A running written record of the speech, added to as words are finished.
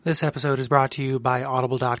This episode is brought to you by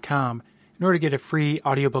Audible.com. In order to get a free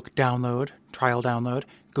audiobook trial download,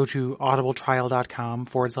 go to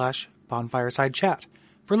audibletrial.com/bonfireside chat.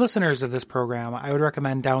 For listeners of this program, I would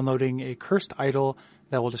recommend downloading A Cursed Idol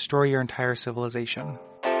that will destroy your entire civilization.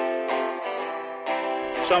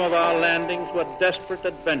 Some of our landings were desperate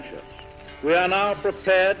adventures. We are now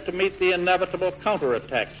prepared to meet the inevitable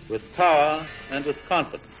counterattacks with power and with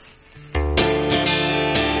confidence.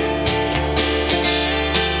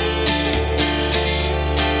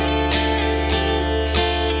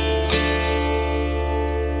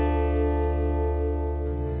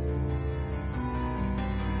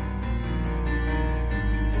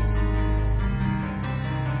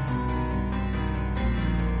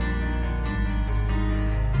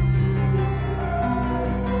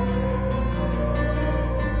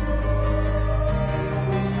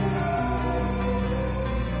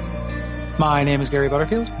 My name is Gary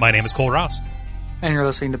Butterfield. My name is Cole Ross. And you're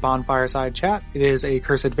listening to Bonfireside Chat. It is a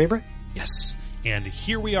cursed favorite. Yes. And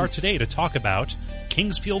here we are today to talk about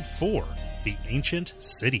Kingsfield IV, the Ancient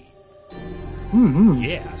City. Mm-hmm.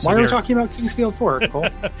 Yeah. So why are we talking about Kingsfield IV, Cole?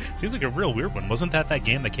 Seems like a real weird one. Wasn't that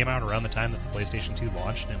game that came out around the time that the PlayStation 2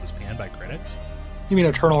 launched and it was panned by critics? You mean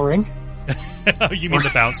Eternal Ring? You mean the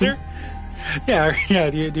bouncer? Yeah.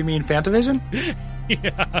 Do you mean Fantavision?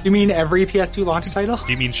 Yeah. Do you mean every PS2 launch title?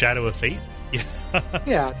 Do you mean Shadow of Fate?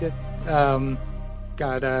 Yeah.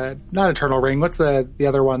 Not Eternal Ring. What's the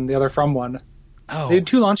other one? The other From one? Oh. They did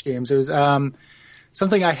 2 launch games. It was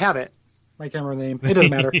something I Have It. I can't remember the name. It doesn't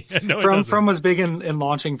matter. No, From was big in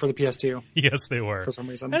launching for the PS2. Yes, they were. For some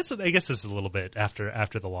reason. I guess it's a little bit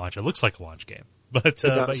after the launch. It looks like a launch game. But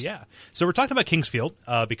yeah. So we're talking about Kingsfield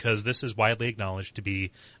because this is widely acknowledged to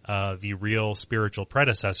be the real spiritual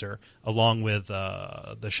predecessor, along with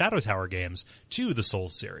the Shadow Tower games, to the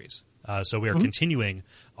Souls series. So we are continuing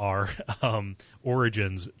our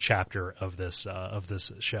Origins chapter of this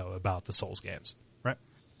show about the Souls games, right?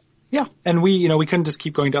 Yeah, and we couldn't just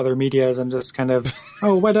keep going to other medias and just kind of,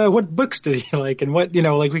 what books did he like, and what,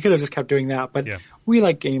 we could have just kept doing that, but we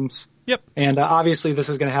like games. Yep. And obviously this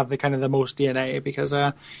is going to have the kind of the most DNA because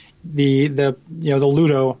the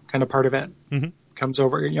Ludo kind of part of it comes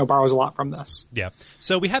over, borrows a lot from this. Yeah.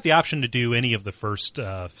 So we had the option to do any of the first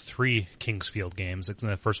 3 Kingsfield games.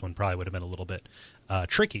 The first one probably would have been a little bit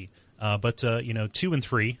tricky. But 2 and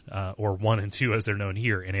 3, or 1 and 2 as they're known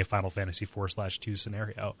here in a Final Fantasy 4/2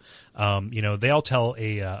 scenario, they all tell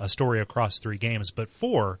a story across 3 games, but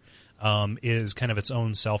 4 is kind of its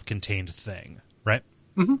own self-contained thing, right?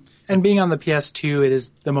 Mm-hmm. And being on the PS2, it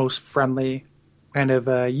is the most friendly kind of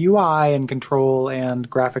UI and control and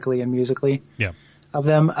graphically and musically of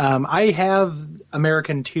them. I have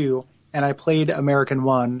American 2, and I played American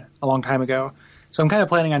 1 a long time ago. So I'm kind of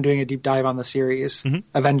planning on doing a deep dive on the series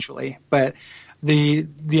eventually, but the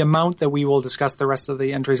amount that we will discuss the rest of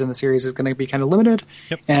the entries in the series is going to be kind of limited,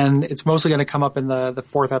 and it's mostly going to come up in the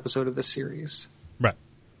 4th episode of this series. Right.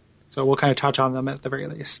 So we'll kind of touch on them at the very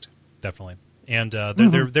least. Definitely. And there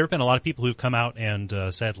have been a lot of people who've come out and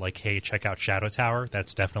said, like, hey, check out Shadow Tower.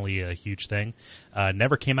 That's definitely a huge thing.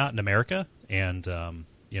 Never came out in America, and,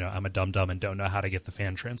 I'm a dum-dum and don't know how to get the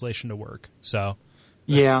fan translation to work, so...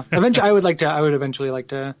 Yeah, eventually I would eventually like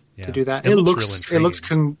to do that. It looks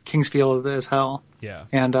Kingsfield as hell. Yeah,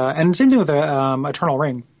 and same thing with the Eternal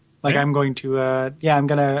Ring. Like I'm going to I'm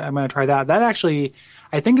gonna try that. That actually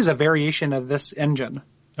I think is a variation of this engine.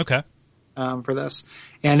 Okay. For this,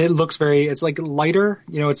 and it looks it's like lighter.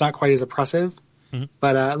 It's not quite as oppressive,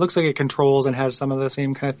 but it looks like it controls and has some of the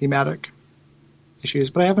same kind of thematic issues.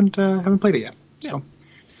 But I haven't played it yet. So. Yeah.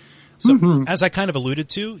 So, as I kind of alluded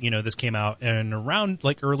to, this came out in around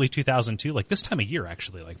like early 2002, like this time of year,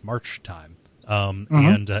 actually, like March time.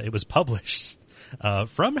 And it was published.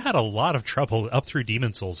 From had a lot of trouble up through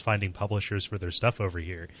Demon Souls finding publishers for their stuff over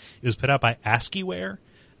here. It was put out by ASCIIware.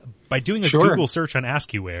 By doing a Google search on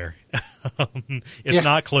ASCIIware, it's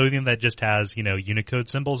not clothing that just has, Unicode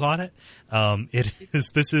symbols on it.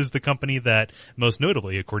 This is the company that most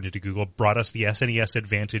notably, according to Google, brought us the SNES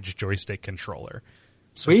Advantage joystick controller.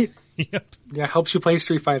 Sweet. Yep. Yeah, helps you play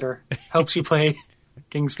Street Fighter. Helps you play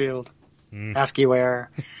Kingsfield. ASCIIware.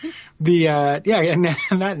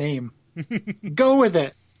 And that name. Go with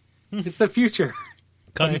it. It's the future.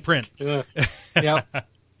 Cut and print. Yep.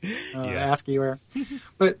 ASCIIware.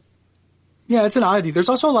 But yeah, it's an oddity. There's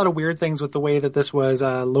also a lot of weird things with the way that this was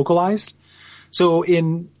localized. So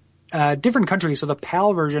in different countries, so the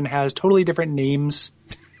PAL version has totally different names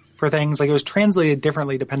for things. Like it was translated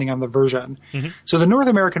differently depending on the version. So the North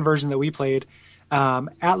American version that we played,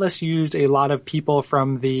 Atlas used a lot of people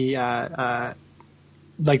from the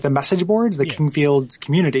like the message boards, the Kingfield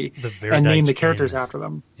community, and name the characters after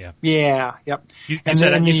them. Yeah. Yeah. Yep. You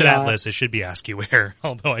said Atlas. It should be ASCIIware.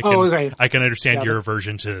 Although I can understand your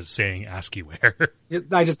aversion to saying ASCIIware.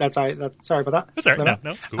 Sorry about that. That's all right.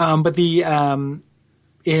 No, it's cool. But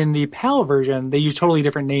in the PAL version, they use totally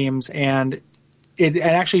different names, and it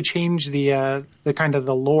actually changed the kind of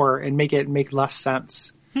the lore and make less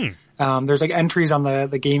sense. There's like entries on the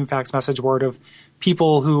GameFAQs message board of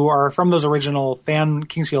people who are from those original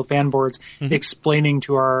Kingsfield fan boards explaining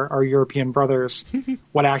to our European brothers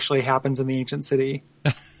what actually happens in the ancient city.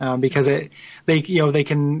 Because they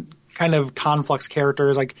can kind of conflux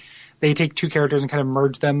characters, like they take two characters and kind of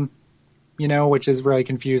merge them, which is really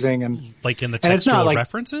confusing. And like in the textual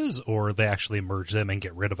references, or they actually merge them and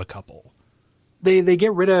get rid of a couple? They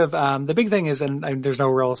get rid of, the big thing is, and there's no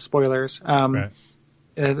real spoilers, right.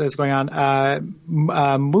 That's going on.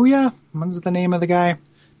 Muya, what's the name of the guy?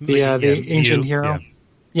 The ancient hero.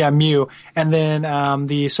 Yeah, Mew. And then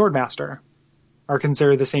the Swordmaster are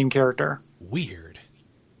considered the same character. Weird.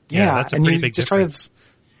 Yeah, that's a pretty big difference.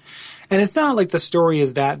 And it's not like the story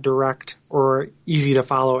is that direct or easy to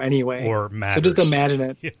follow anyway. Or matters. So just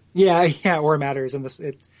imagine it. Yeah, or matters. And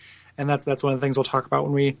that's one of the things we'll talk about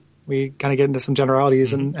when we kind of get into some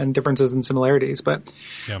generalities and differences and similarities. But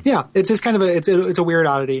it's just kind of it's a weird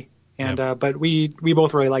oddity. And but we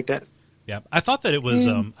both really liked it. Yeah, I thought that it was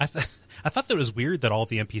I thought that it was weird that all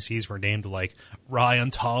the NPCs were named like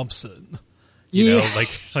Ryan Thompson. You know,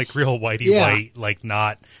 like real whitey white, like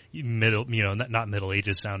not middle, not Middle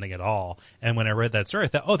Ages sounding at all. And when I read that story, I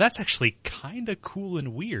thought, that's actually kind of cool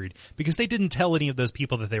and weird, because they didn't tell any of those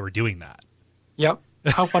people that they were doing that. Yep.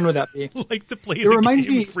 How fun would that be? Like to play the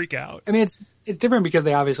game and freak out. I mean, it's different because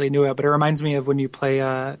they obviously knew it, but it reminds me of when you play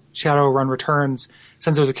Shadowrun Returns,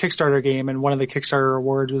 since it was a Kickstarter game, and one of the Kickstarter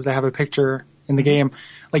rewards was to have a picture in the game.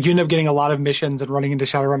 Like, you end up getting a lot of missions and running into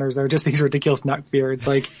Shadowrunners that are just these ridiculous neckbeards,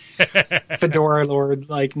 like Fedora Lord,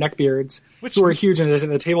 like neckbeards, who are huge in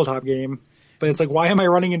the tabletop game. But it's like, why am I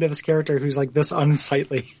running into this character who's like this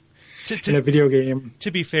unsightly? In a video game. To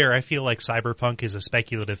be fair, I feel like cyberpunk is a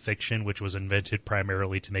speculative fiction which was invented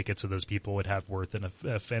primarily to make it so those people would have worth in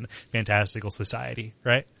a fantastical society,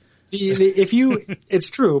 right? It's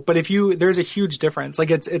true, but there's a huge difference. Like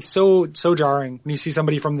it's so jarring when you see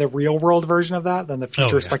somebody from the real world version of that than the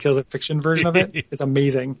future speculative fiction version of it. It's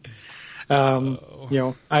amazing. I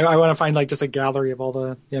want to find like just a gallery of all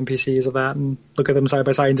the NPCs of that and look at them side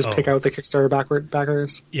by side and just pick out the Kickstarter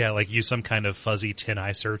backers. Yeah, like use some kind of fuzzy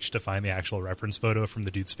TinEye search to find the actual reference photo from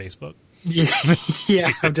the dude's Facebook.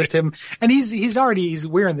 Yeah, just him. And he's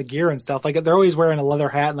wearing the gear and stuff. Like they're always wearing a leather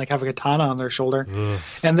hat and like have a katana on their shoulder. Ugh.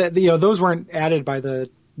 And those weren't added by the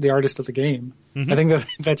artist of the game. Mm-hmm. I think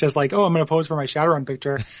that's just like, I'm going to pose for my Shadowrun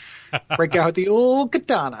picture. Break out the old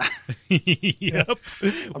katana. Yep.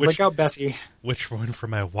 Break out Bessie. Which one for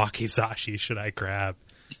my wakizashi should I grab?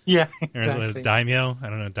 Yeah, exactly. Daimyo? I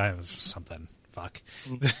don't know. Daimyo something. Fuck.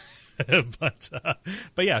 But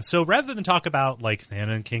yeah, so rather than talk about like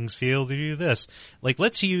Anna and Kingsfield do this, like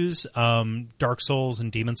let's use Dark Souls and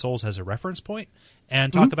Demon Souls as a reference point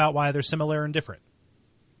and talk about why they're similar and different.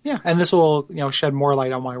 Yeah, and this will shed more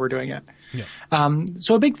light on why we're doing it. Yeah.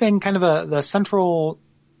 So a big thing, kind of the central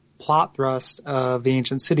plot thrust of the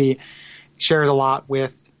ancient city shares a lot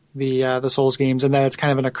with the Souls games, and that it's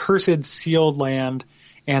kind of an accursed sealed land,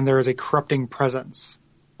 and there is a corrupting presence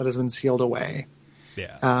that has been sealed away.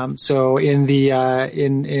 Yeah. So in the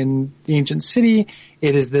in the ancient city,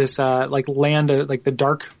 it is this like land of like the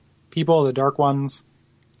dark people, the dark ones,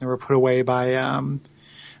 that were put away by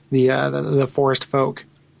the forest folk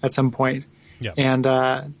at some point. Yeah. And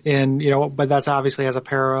but that's obviously has a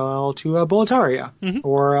parallel to Boletaria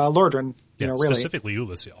or Lordran. Really. Specifically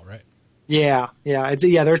Ulysses, right? Yeah.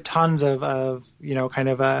 There's tons of kind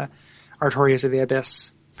of Artorias of the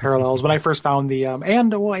Abyss parallels. When I first found the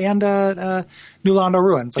New Londo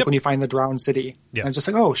ruins, like when you find the drowned city, I'm just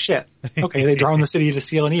like, oh shit, okay, they drowned the city to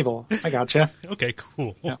seal an evil. I gotcha. Okay,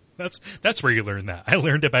 cool. Yeah. That's where you learn that. I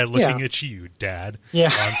learned it by looking at you, Dad.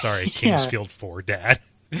 Yeah. Oh, I'm sorry, Kingsfield 4, Dad.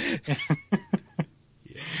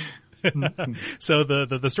 So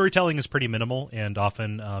the storytelling is pretty minimal and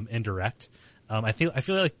often indirect. I feel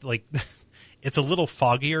like it's a little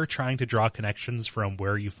foggier trying to draw connections from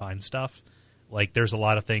where you find stuff. Like there's a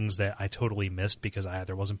lot of things that I totally missed because I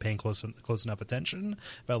either wasn't paying close enough attention.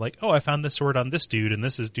 But like, I found this sword on this dude, and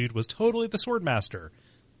this dude was totally the sword master.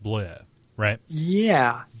 Bleh. Right?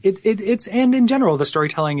 Yeah. It's and in general the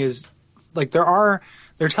storytelling is like they're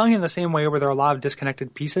telling it in the same way where there are a lot of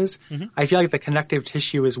disconnected pieces. Mm-hmm. I feel like the connective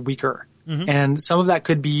tissue is weaker. Mm-hmm. And some of that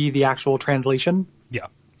could be the actual translation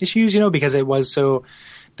issues, because it was so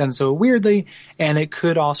done so weirdly, and it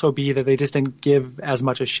could also be that they just didn't give as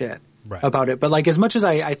much a shit about it. But like, as much as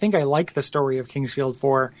I think I like the story of Kingsfield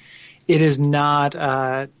 4, it is not,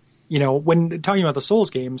 when talking about the Souls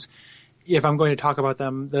games, if I'm going to talk about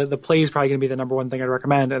them, the play is probably going to be the number one thing I'd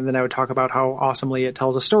recommend, and then I would talk about how awesomely it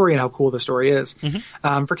tells a story and how cool the story is.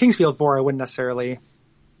 For Kingsfield 4, I wouldn't necessarily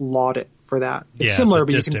laud it for that. It's similar,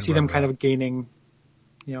 but you can see them kind of gaining,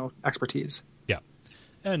 expertise. Yeah.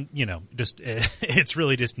 And, it's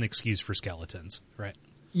really just an excuse for skeletons, right?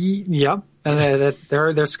 Yeah, and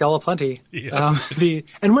they're plenty. Yeah.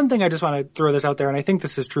 And one thing I just want to throw this out there, and I think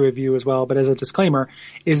this is true of you as well, but as a disclaimer,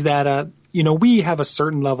 is that we have a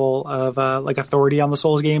certain level of authority on the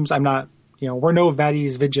Souls games. I'm not, we're no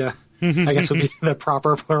Vadis Vidya. I guess would be the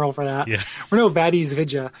proper plural for that. Yeah. We're no Vadis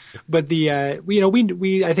Vidya, but I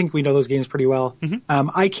think we know those games pretty well.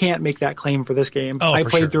 I can't make that claim for this game. I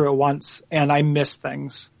played through it once and I missed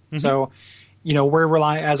things. So, we're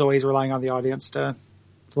relying on the audience to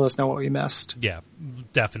let us know what we missed. Yeah,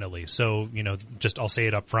 definitely. So, just I'll say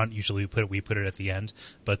it up front. Usually we put it at the end,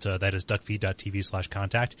 but that is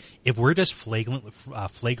duckfeed.tv/contact. If we're just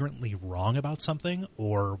flagrantly wrong about something,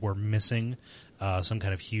 or we're missing some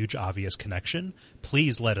kind of huge obvious connection,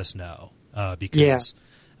 please let us know. Because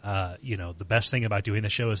the best thing about doing the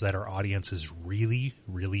show is that our audience is really,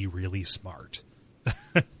 really, really smart.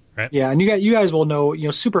 Right? Yeah, and you guys will know.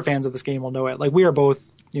 Super fans of this game will know it. Like, we are both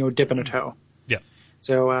dipping a toe.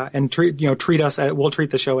 So, and treat us, we'll treat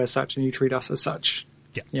the show as such, and you treat us as such.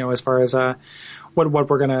 Yeah. As far as, what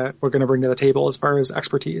we're gonna bring to the table as far as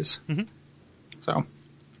expertise. So.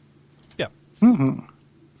 Yeah.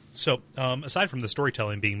 So, aside from the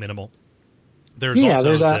storytelling being minimal, there's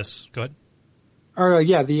this. Go ahead.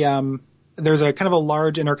 There's a kind of a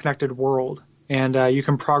large interconnected world, and you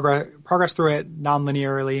can progress through it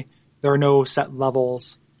non-linearly. There are no set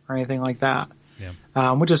levels or anything like that.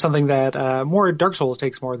 Yeah. Which is something that more Dark Souls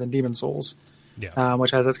takes more than Demon Souls,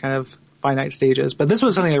 which has its kind of finite stages. But this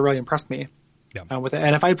was something that really impressed me with it.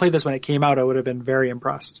 And if I had played this when it came out, I would have been very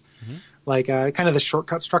impressed. Like kind of the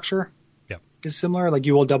shortcut structure is similar. Like,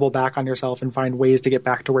 you will double back on yourself and find ways to get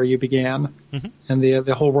back to where you began, and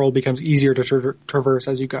the whole world becomes easier to traverse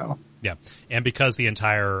as you go. Yeah, and because the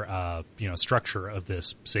entire structure of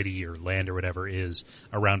this city or land or whatever is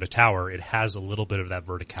around a tower, it has a little bit of that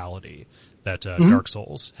verticality that Dark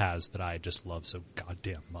Souls has that I just love so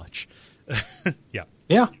goddamn much. Yeah.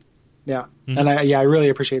 And I really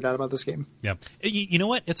appreciate that about this game. Yeah. You know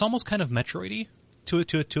what? It's almost kind of Metroid-y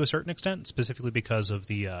to a certain extent, specifically because of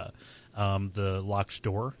the locked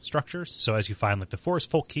door structures. So as you find like the Forest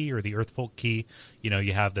Folk key or the Earth Folk key,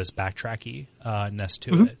 you have this backtracky ness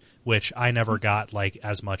to it, which I never got like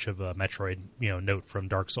as much of a Metroid note from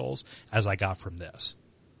Dark Souls as I got from this.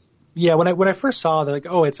 Yeah, when I first saw that,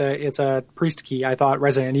 it's a priest key, I thought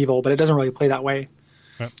Resident Evil, but it doesn't really play that way.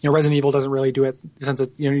 Yep. Resident Evil doesn't really do it since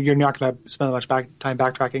you're not going to spend much time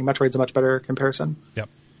backtracking. Metroid's a much better comparison. Yep.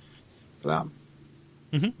 For that.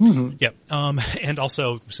 Yep. And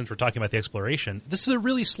also, since we're talking about the exploration, this is a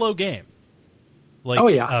really slow game. Like,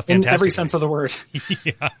 in every sense of the word.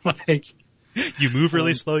 Yeah. Like, you move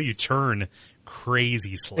really slow. You turn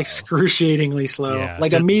crazy slow, excruciatingly slow. Yeah.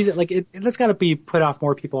 Like, amazing. Like, that's got to be put off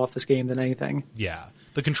more people off this game than anything. Yeah,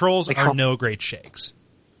 the controls are no great shakes.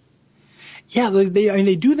 Yeah,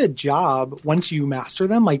 they do the job once you master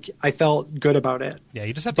them. Like, I felt good about it. Yeah,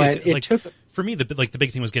 you just have to. But for me, the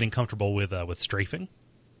big thing was getting comfortable with strafing.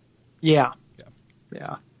 Yeah.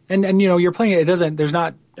 And you're playing it. It doesn't. There's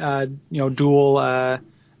not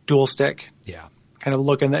dual stick. Yeah. Kind of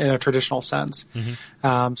look in a traditional sense.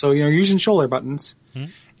 So you're using shoulder buttons,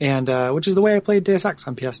 and which is the way I played Deus Ex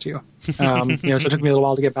on PS2. So it took me a little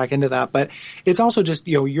while to get back into that. But it's also just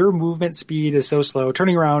your movement speed is so slow.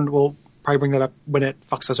 Turning around will probably bring that up when it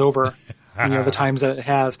fucks us over. The times that it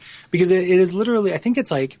has, because it is literally, I think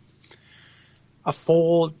it's like a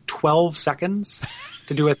full 12 seconds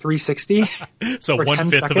to do a 360. So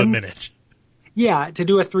 1/5 of a minute. Yeah, to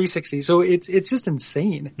do a 360. So it's just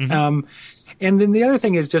insane. And then the other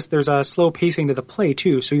thing is just there's a slow pacing to the play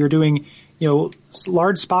too. So you're doing,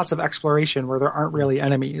 large spots of exploration where there aren't really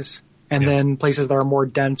enemies, and then places that are more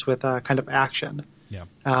dense with kind of action. Yeah.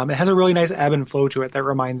 It has a really nice ebb and flow to it that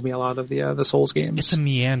reminds me a lot of the Souls games. It's a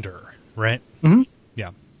meander, right?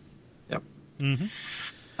 Yeah. Yep.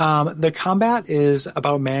 The combat is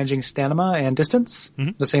about managing stamina and distance,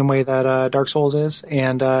 the same way that Dark Souls is,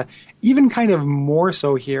 and even kind of more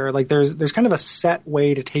so here. Like there's kind of a set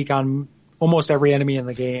way to take on almost every enemy in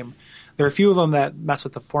the game. There are a few of them that mess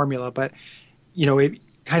with the formula, but it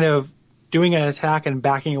kind of doing an attack and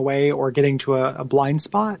backing away or getting to a blind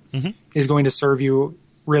spot is going to serve you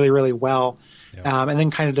really, really well. and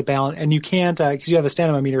then kind of to balance. And you can't because you have the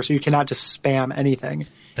stamina meter, so you cannot just spam anything,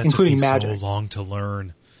 including magic. So long to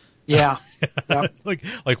learn. Yeah. Yep.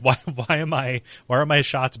 like why are my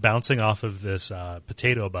shots bouncing off of this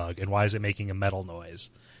potato bug, and why is it making a metal noise?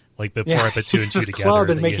 Like before I put two and two this together. Club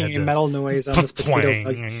is making a metal noise on this potato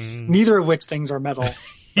bug. Neither of which things are metal.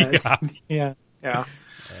 Yeah.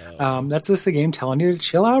 That's just the game telling you to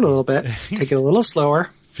chill out a little bit, take it a little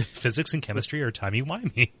slower. Physics and chemistry are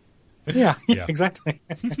timey-wimey. Yeah, exactly.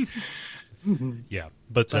 Yeah,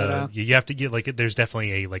 but you have to get there's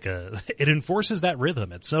definitely it enforces that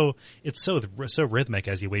rhythm. It's so rhythmic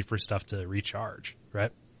as you wait for stuff to recharge,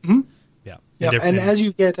 right? Mm-hmm. Yeah, and as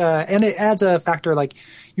you get and it adds a factor, like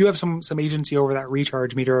you have some agency over that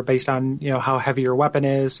recharge meter based on how heavy your weapon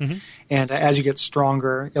is, and as you get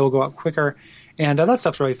stronger, it will go up quicker. And that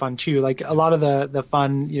stuff's really fun too. Like a lot of the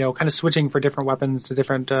fun, kind of switching for different weapons to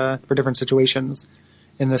different for different situations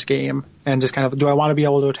in this game, and just kind of, do I want to be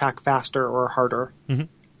able to attack faster or harder?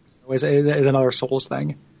 Is another Souls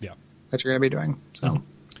thing. Yeah, that you're going to be doing. So,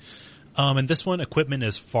 and this one, equipment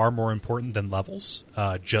is far more important than levels,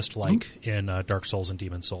 just like in Dark Souls and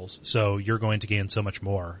Demon Souls. So you're going to gain so much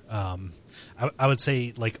more. I would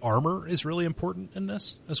say armor is really important in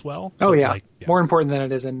this as well. Oh yeah. More important than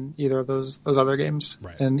it is in either of those other games,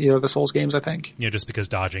 right. In either of the Souls games, I think. Just because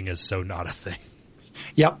dodging is so not a thing.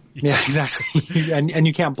 Yep. Yeah, exactly. and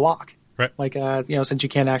you can't block. Right. Since you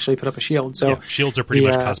can't actually put up a shield. So shields are pretty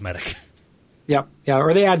much cosmetic. Yep. Yeah.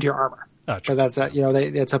 Or they add to your armor. Oh, but that's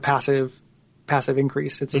it's a passive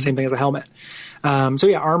increase. It's the same thing as a helmet.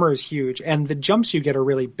 Armor is huge, and the jumps you get are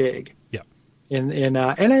really big. Yeah. And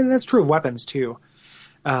that's true of weapons too.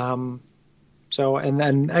 And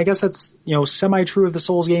then I guess that's, semi-true of the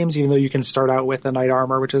Souls games, even though you can start out with a knight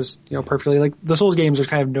armor, which is, perfectly, like the Souls games, there's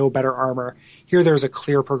kind of no better armor. Here there's a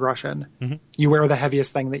clear progression. Mm-hmm. You wear the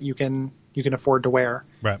heaviest thing that you can afford to wear.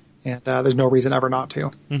 Right. And there's no reason ever not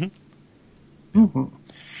to. Mm-hmm. Mm-hmm.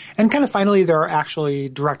 And kind of finally, there are actually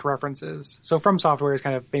direct references. So From Software is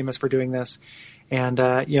kind of famous for doing this. And,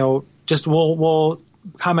 just we'll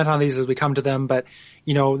comment on these as we come to them, but,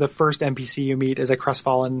 the first NPC you meet is a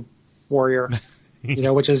crestfallen warrior,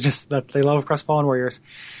 which is just that they love crestfallen warriors.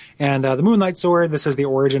 And the Moonlight Sword, this is the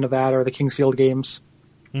origin of that, or the Kingsfield games,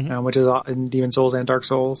 which is in Demon Souls and Dark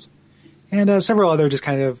Souls. And several other just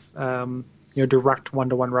kind of, direct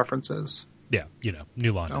one-to-one references. Yeah,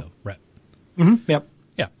 New Londo, right. Mm-hmm. Yep.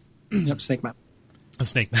 Yeah. Yep, Snake Man.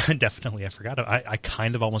 Snake Man, definitely. I forgot. I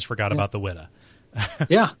kind of almost forgot about the Witta.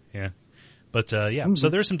 Yeah. Yeah. But, so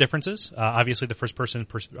there's some differences. Obviously, the first-person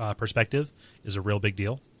perspective is a real big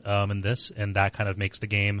deal in this, and that kind of makes the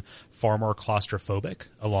game far more claustrophobic,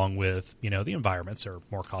 along with, the environments are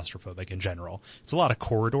more claustrophobic in general. It's a lot of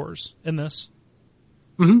corridors in this.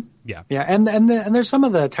 Mm-hmm. Yeah. Yeah, and there's some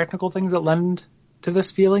of the technical things that lend to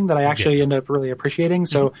this feeling that I actually end up really appreciating.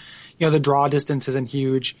 So, the draw distance isn't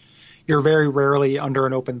huge. You're very rarely under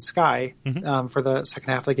an open sky for the second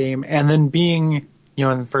half of the game. And then being,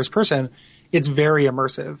 in first person, it's very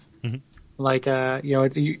immersive. Mm-hmm. Like,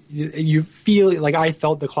 you feel like I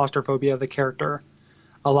felt the claustrophobia of the character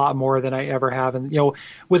a lot more than I ever have. And,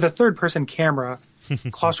 with a third person camera,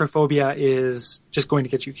 claustrophobia is just going to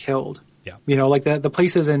get you killed. Yeah. Like the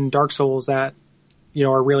places in Dark Souls that,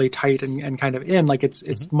 are really tight and kind of in, like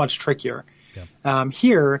it's much trickier. Yeah.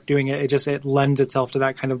 Here, doing it, it lends itself to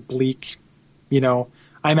that kind of bleak,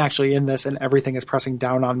 I'm actually in this and everything is pressing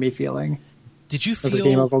down on me feeling. Did you feel this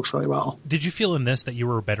game evokes really well? Did you feel in this that you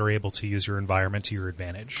were better able to use your environment to your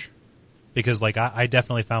advantage? Because I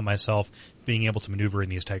definitely found myself being able to maneuver in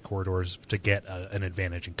these tight corridors to get an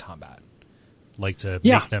advantage in combat. Like to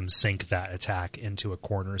make them sink that attack into a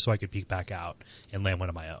corner so I could peek back out and land one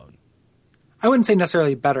of my own. I wouldn't say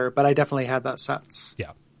necessarily better, but I definitely had that sense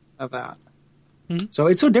of that. Mm-hmm. So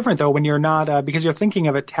it's so different though when you're not because you're thinking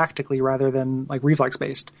of it tactically rather than like reflex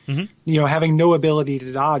based. Mm-hmm. Having no ability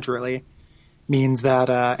to dodge really means that,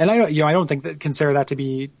 and I don't consider that to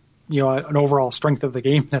be, an overall strength of the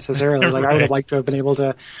game necessarily. Like right. I would have liked to have been able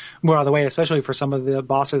to move out of the way, especially for some of the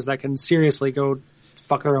bosses that can seriously go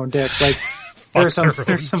fuck their own dicks. Like there's some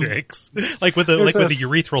dicks, like with the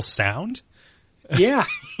urethral sound. Yeah,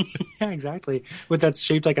 yeah, exactly. That's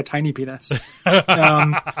shaped like a tiny penis.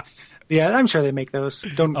 Yeah, I'm sure they make those.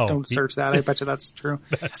 Don't search that. I bet you that's true.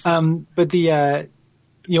 But the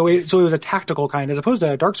so it was a tactical kind as opposed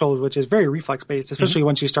to Dark Souls, which is very reflex based, especially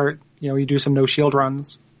once you start, you do some no shield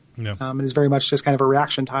runs Yeah. It is very much just kind of a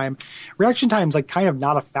reaction time. Reaction time is like kind of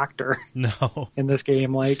not a factor. No. In this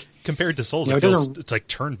game, like compared to Souls, it's like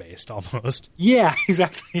turn based almost. Yeah,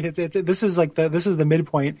 exactly. This is the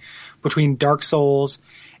midpoint between Dark Souls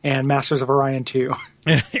and Masters of Orion 2.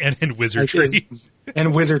 and Wizardry.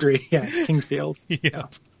 And Wizardry, yes, Kingsfield. Yep. Yeah.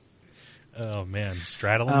 Oh man,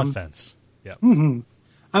 straddling the fence. Yeah. Mm-hmm.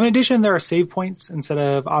 In addition, there are save points instead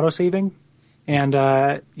of auto saving, and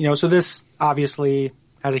so this obviously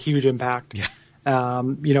has a huge impact. Yeah.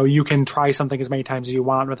 You can try something as many times as you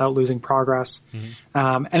want without losing progress.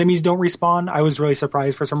 Mm-hmm. Enemies don't respawn. I was really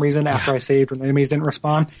surprised for some reason after I saved when enemies didn't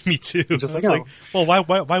respawn. Me too. Just like, well,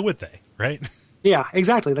 why would they? Right? Yeah,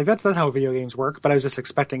 exactly. Like that's not how video games work. But I was just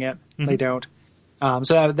expecting it. Mm-hmm. They don't.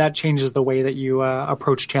 So that changes the way that you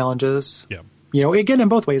approach challenges. Yeah. Again, in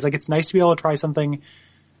both ways. Like it's nice to be able to try something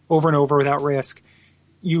over and over without risk.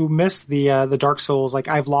 You miss the Dark Souls. Like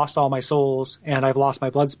I've lost all my souls and I've lost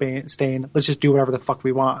my blood stain. Let's just do whatever the fuck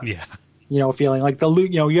we want. Yeah. Feeling like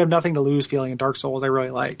you have nothing to lose feeling in Dark Souls. I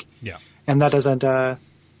really like. Yeah. And that doesn't,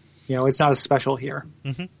 it's not as special here.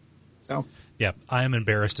 Mm-hmm. So. Yeah, I am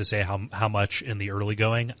embarrassed to say how much in the early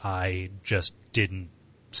going I just didn't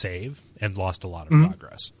save and lost a lot of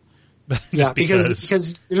progress. Yeah,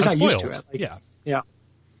 because you're not used to it. Like, yeah.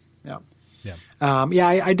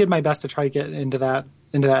 I did my best to try to get into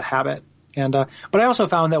that habit, and but I also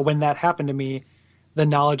found that when that happened to me, the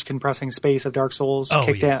knowledge compressing space of Dark Souls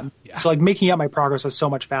kicked in. Yeah. So like making up my progress was so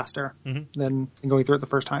much faster than going through it the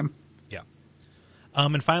first time. Yeah.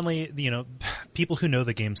 And finally, people who know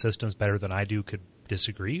the game systems better than I do could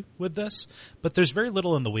disagree with this, but there's very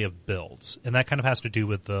little in the way of builds, and that kind of has to do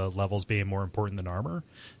with the levels being more important than armor.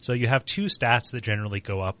 So you have two stats that generally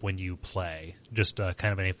go up when you play, just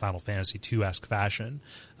kind of in a Final Fantasy II-esque fashion,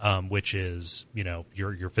 which is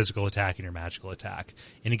your physical attack and your magical attack,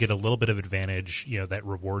 and you get a little bit of advantage that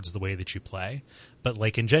rewards the way that you play. But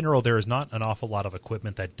like in general, there is not an awful lot of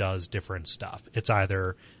equipment that does different stuff. It's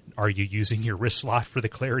either are you using your wrist slot for the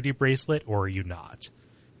clarity bracelet or are you not?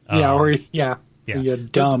 Yeah. You're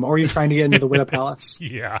dumb, or you're trying to get into the Widow Palace.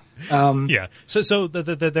 Yeah. So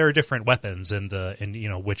there are different weapons and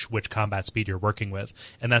which combat speed you're working with,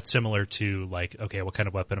 and that's similar to like, okay, what kind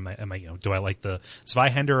of weapon am I do I like the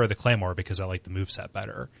Zweihander or the Claymore because I like the moveset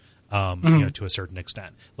better, to a certain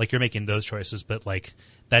extent. Like you're making those choices, but like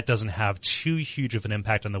that doesn't have too huge of an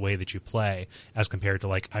impact on the way that you play as compared to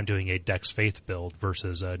like I'm doing a Dex Faith build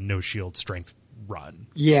versus a no shield strength run.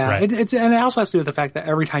 Yeah, right? And it also has to do with the fact that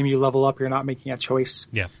every time you level up, you're not making a choice.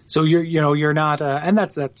 Yeah. So you're not, and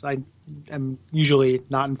that's I'm usually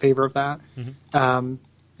not in favor of that,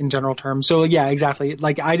 in general terms. So yeah, exactly.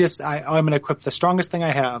 Like I'm going to equip the strongest thing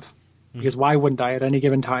I have because why wouldn't I at any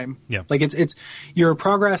given time? Yeah. Like it's your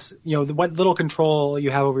progress. What little control you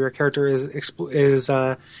have over your character is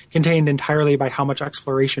contained entirely by how much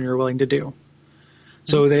exploration you're willing to do.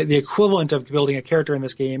 So the equivalent of building a character in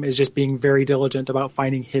this game is just being very diligent about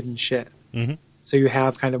finding hidden shit. Mm-hmm. So you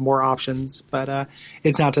have kind of more options, but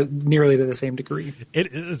it's not nearly to the same degree.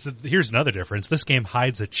 Here's another difference. This game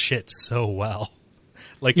hides its shit so well.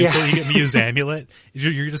 Like until you get Mew's amulet,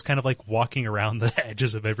 you're just kind of like walking around the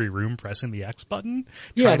edges of every room, pressing the X button,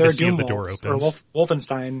 trying to see if the door opens. Or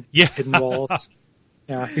Wolfenstein hidden walls.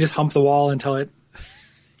 Yeah, you just hump the wall until it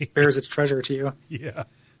bears its treasure to you. Yeah.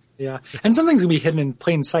 Yeah, and some things can be hidden in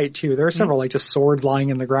plain sight too. There are several like just swords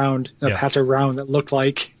lying in the ground in a patch of ground that looked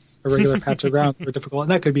like a regular patch of ground that were difficult,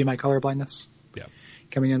 and that could be my color blindness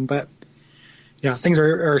coming in. But yeah, things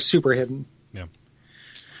are super hidden.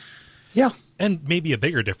 Yeah, and maybe a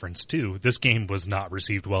bigger difference too. This game was not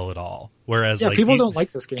received well at all. Whereas people don't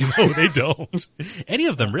like this game. No, they don't. Any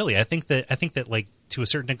of them really. I think that like to a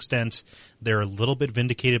certain extent they're a little bit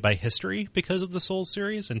vindicated by history because of the Souls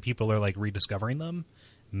series, and people are like rediscovering them.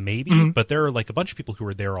 Maybe, but there are like a bunch of people who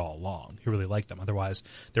were there all along who really like them. Otherwise,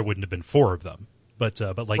 there wouldn't have been 4 of them. But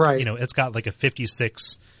like it's got like a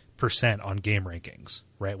 56% on game rankings,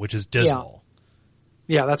 right? Which is dismal.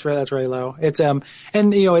 Yeah, that's really low. It's and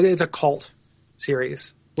it's a cult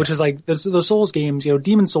series, which is like the Souls games.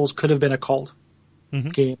 Demon Souls could have been a cult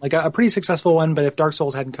game, like a pretty successful one. But if Dark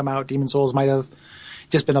Souls hadn't come out, Demon Souls might have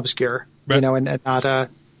just been obscure, and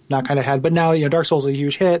not kind of had. But now Dark Souls is a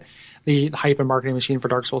huge hit. The hype and marketing machine for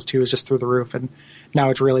Dark Souls 2 is just through the roof, and now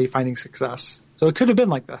it's really finding success. So it could have been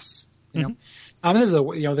like this,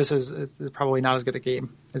 This is probably not as good a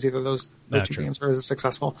game as either of those two games, or as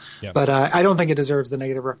successful. Yeah. But I don't think it deserves the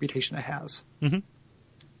negative reputation it has. Mm-hmm.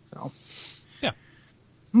 So, yeah.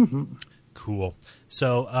 Mm-hmm. Cool.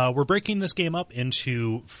 So we're breaking this game up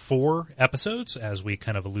into 4 episodes, as we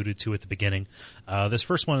kind of alluded to at the beginning. This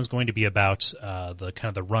first one is going to be about the kind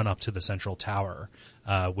of the run up to the central tower,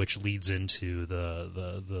 which leads into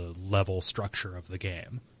the level structure of the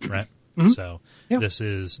game, right? Mm-hmm. So this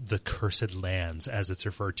is the Cursed Lands, as it's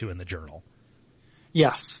referred to in the journal.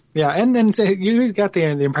 Yes. Yeah, and then you got the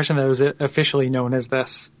impression that it was officially known as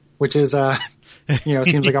this, which is,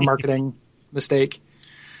 seems like a marketing mistake.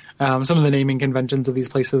 Some of the naming conventions of these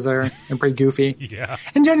places are pretty goofy. Yeah.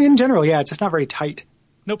 And in general, it's just not very tight.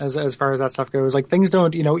 Nope. As far as that stuff goes. Like, things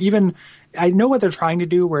don't, even, I know what they're trying to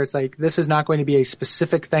do, where it's like, this is not going to be a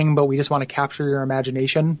specific thing, but we just want to capture your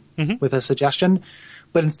imagination with a suggestion.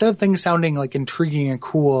 But instead of things sounding like intriguing and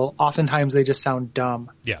cool, oftentimes they just sound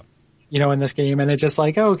dumb. Yeah. In this game. And it's just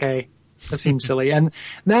like, okay, that seems silly. And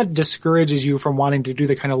that discourages you from wanting to do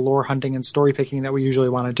the kind of lore hunting and story picking that we usually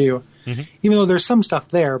want to do. Mm-hmm. Even though there's some stuff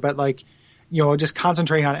there, but like, just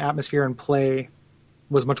concentrating on atmosphere and play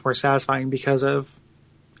was much more satisfying because of,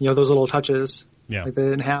 those little touches like they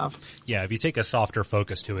didn't have. Yeah, if you take a softer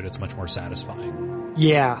focus to it, it's much more satisfying.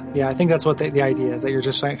 Yeah, I think that's what the idea is, that you're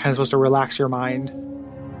just kind of supposed to relax your mind.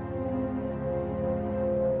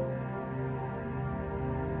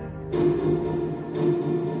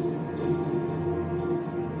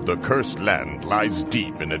 The Cursed Land lies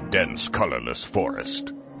deep in a dense, colorless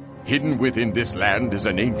forest. Hidden within this land is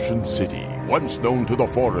an ancient city, once known to the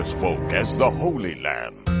forest folk as the Holy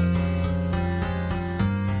Land.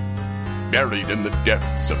 Buried in the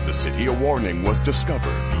depths of the city, a warning was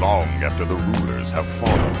discovered long after the rulers have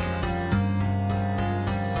fallen.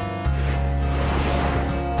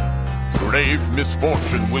 Grave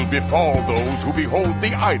misfortune will befall those who behold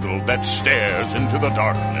the idol that stares into the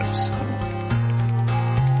darkness.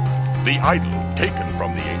 The idol, taken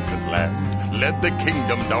from the ancient land, led the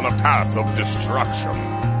kingdom down a path of destruction.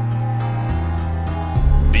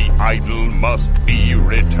 The idol must be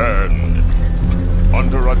returned.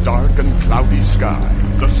 Under a dark and cloudy sky,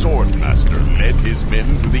 the Swordmaster led his men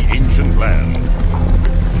to the ancient land.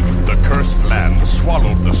 The Cursed Land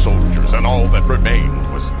swallowed the soldiers, and all that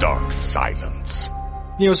remained was dark silence.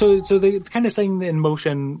 So they kind of setting in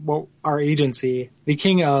motion our agency. The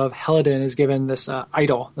king of Helidon is given this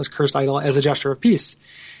idol, this cursed idol, as a gesture of peace.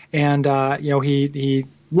 And, he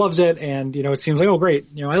loves it, and, it seems like, oh, great,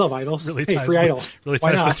 I love idols. Really hey, free idol. Really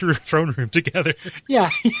ties the throne room together.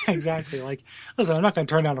 Yeah, exactly. Like, listen, I'm not going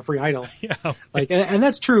to turn down a free idol. Yeah. Like, and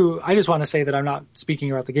that's true. I just want to say that I'm not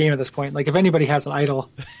speaking about the game at this point. Like, if anybody has an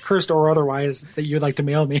idol, cursed or otherwise, that you'd like to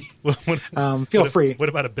mail me, feel free. What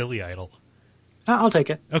about a Billy idol? I'll take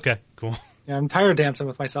it. Okay, cool. Yeah, I'm tired of dancing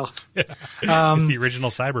with myself. Yeah. It's the original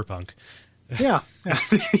Cyberpunk. Yeah.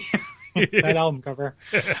 That album cover.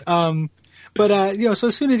 So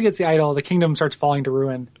as soon as he gets the idol, the kingdom starts falling to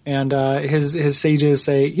ruin, and his sages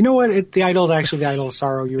say, "You know what? The idol is actually the idol of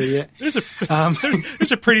sorrow, you idiot." There's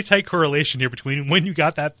a pretty tight correlation here between when you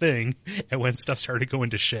got that thing and when stuff started going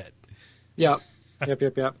to shit. Yep.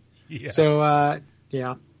 Yeah. So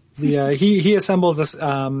he assembles this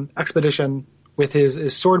expedition with his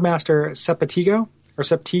Swordmaster Septiego.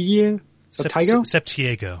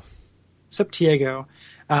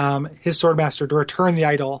 His Swordmaster, to return the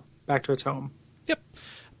idol back to its home. Yep.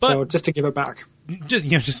 So just to give it back.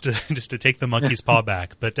 Just to take the monkey's paw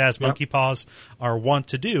back. But as monkey paws are wont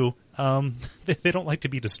to do, they don't like to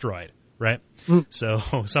be destroyed, right? Mm. So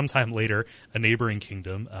sometime later, a neighboring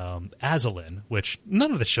kingdom, Azalin, which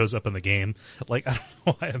none of this shows up in the game. Like, I don't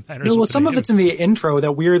know why it matters. No, well, some of it's in the intro,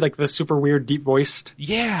 that weird, like the super weird deep voiced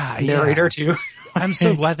narrator too. I'm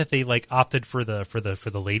so glad that they opted for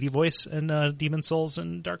the lady voice in Demon's Souls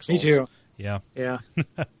and Dark Souls. Me too. Yeah.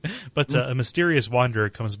 But a mysterious wanderer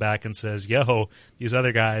comes back and says, "Yo, these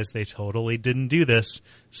other guys, they totally didn't do this.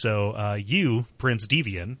 So you, Prince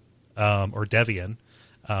Devian, or Devian,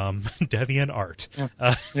 Devian Art,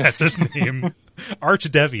 that's his name. Art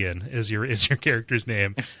Devian is your character's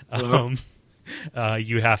name.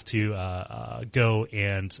 You have to go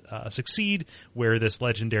and succeed where this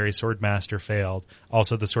legendary Swordmaster failed.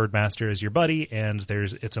 Also, the Swordmaster is your buddy, and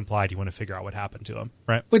it's implied you want to figure out what happened to him,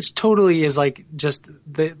 right? Which totally is that's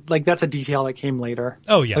a detail that came later.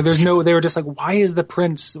 Oh yeah, they were just like, why is the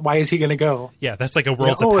prince? Why is he going to go? Yeah, that's like a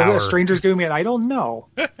Worlds of Power. A stranger's giving me an idol? No,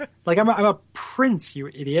 like I'm a prince, you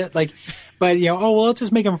idiot. Like, but let's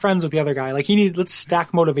just make him friends with the other guy. Like let's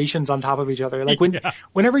stack motivations on top of each other. Like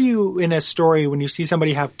whenever you in a story, when you see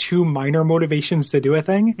somebody have two minor motivations to do a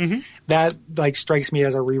thing, that strikes me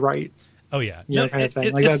as a rewrite. Oh yeah, no, kind of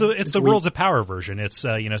thing. Like it's the Worlds of Power version. It's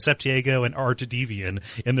Septiego and Art Devian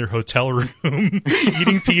in their hotel room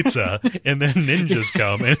eating pizza, and then ninjas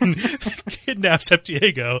come and kidnap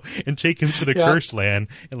Septiego and take him to the Cursed Land,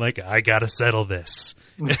 and like, I gotta settle this.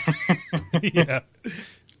 Yeah.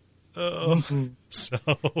 So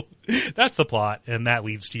that's the plot, and that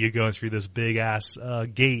leads to you going through this big ass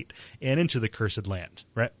gate and into the Cursed Land,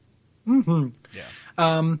 right? Mm-hmm.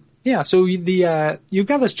 Yeah. Yeah, so you've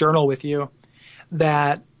got this journal with you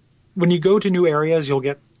that when you go to new areas, you'll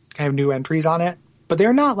get kind of new entries on it, but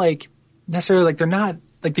they're not like necessarily like they're not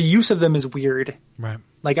like the use of them is weird. Right.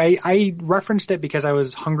 Like I referenced it because I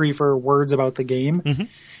was hungry for words about the game,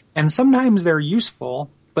 and sometimes they're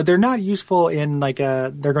useful, but they're not useful in like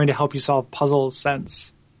they're going to help you solve puzzles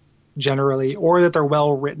sense generally, or that they're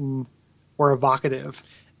well written or evocative.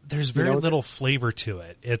 There's very little flavor to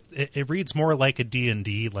it. It reads more like a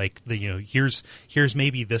D&D, like here's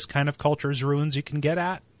maybe this kind of culture's ruins you can get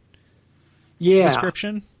at. Yeah.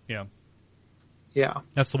 Description. Yeah. Yeah.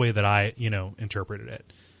 That's the way that I, interpreted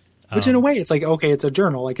it. Which in a way, it's like, okay, it's a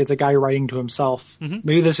journal. Like it's a guy writing to himself.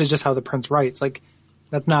 Maybe this is just how the prince writes. Like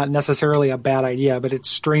that's not necessarily a bad idea, but it's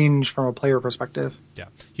strange from a player perspective. Yeah.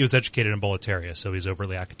 He was educated in Boletaria, so he's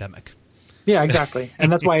overly academic. Yeah, exactly.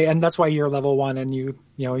 And that's why you're level 1 and you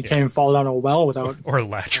can't even fall down a well without or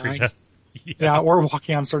Latria. Yeah, or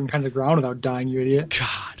walking on certain kinds of ground without dying, you idiot.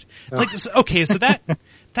 God. So. So that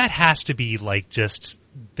has to be like just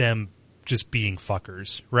them just being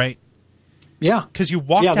fuckers, right? Yeah. Because you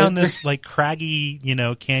walk down this like craggy,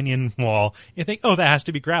 canyon wall, you think, oh, that has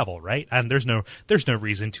to be gravel, right? And there's no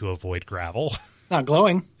reason to avoid gravel. It's not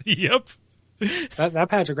glowing. Yep. That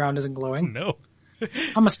patch of ground isn't glowing. No.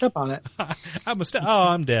 I'm gonna step on it.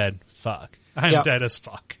 I'm dead. Fuck. I'm dead as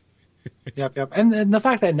fuck. Yep. And the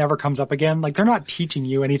fact that it never comes up again, like they're not teaching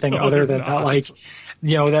you anything other than that, like,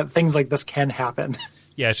 that things like this can happen.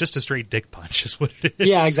 Yeah, it's just a straight dick punch is what it is.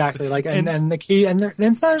 Yeah, exactly. Like, and the key, and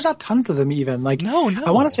there's not tons of them even. Like, no.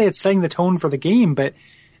 I want to say it's setting the tone for the game, but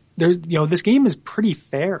this game is pretty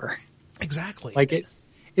fair. Exactly. Like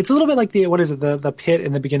it's a little bit like the pit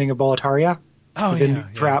in the beginning of Boletaria. Oh, yeah.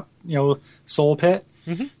 Trap, soul pit.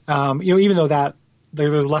 Mm-hmm. Even though that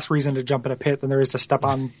there's less reason to jump in a pit than there is to step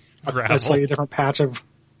on a slightly different patch of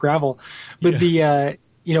gravel. But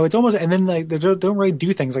it's almost, and then like they don't really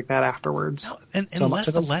do things like that afterwards. No, and unless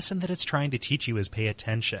the lesson that it's trying to teach you is pay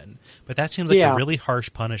attention. But that seems like a really harsh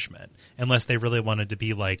punishment. Unless they really wanted to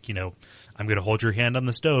be like, I'm going to hold your hand on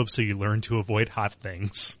the stove so you learn to avoid hot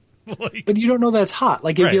things. Like, but you don't know that it's hot.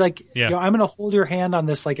 Like it'd be like, I'm going to hold your hand on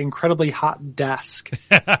this like incredibly hot desk,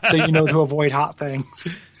 so to avoid hot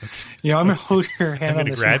things. I'm going to hold your hand on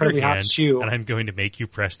this incredibly hot shoe, and I'm going to make you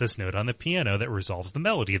press this note on the piano that resolves the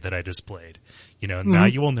melody that I just played. Now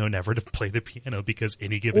you will know never to play the piano because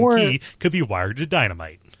any given key could be wired to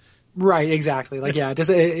dynamite. Right, exactly. Like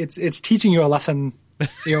it's teaching you a lesson.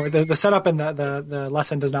 The setup and the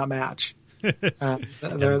lesson does not match.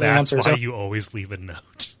 The answer. That's why you always leave a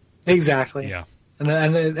note. Exactly. Yeah.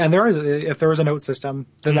 And if there was a note system,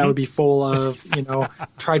 then that would be full of,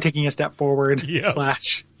 try taking a step forward / the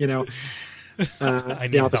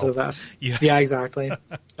opposite of that. Yeah, exactly.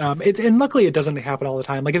 And luckily it doesn't happen all the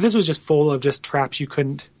time. Like if this was just full of just traps you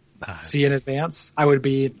couldn't see in advance, I would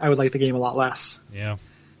like the game a lot less. Yeah.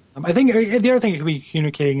 I think the other thing it could be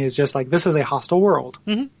communicating is just like, this is a hostile world.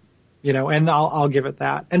 Mm-hmm. And I'll give it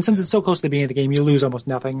that. And since it's so close to the beginning of the game, you lose almost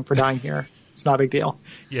nothing for dying here. It's not a big deal.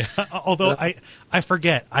 Yeah. Although I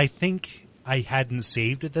forget, I think I hadn't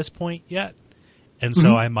saved at this point yet. And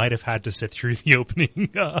so I might have had to sit through the opening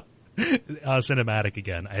cinematic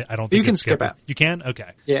again. I don't think you can skip it. You can?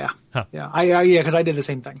 Okay. Yeah. Huh. Yeah. Because I did the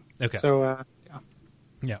same thing. Okay. So,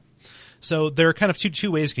 yeah. So there are kind of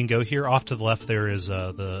two ways you can go here. Off to the left, there is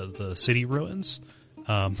the city ruins,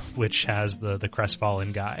 which has the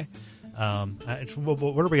crestfallen guy. What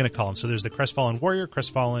are we going to call him? So there's the crestfallen warrior,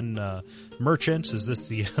 crestfallen merchant. Is this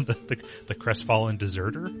the crestfallen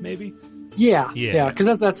deserter? Maybe. Yeah.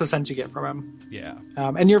 Because that's the sense you get from him. Yeah.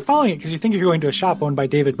 And you're following it because you think you're going to a shop owned by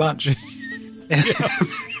David Bunch.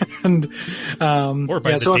 And or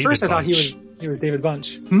by so at first Bunch. I thought he was David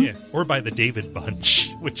Bunch. Yeah. Or by the David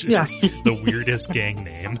Bunch, which is the weirdest gang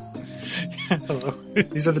name. Hello.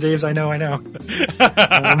 These are the Daves I know.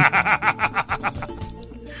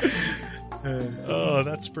 Oh,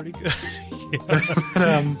 that's pretty good.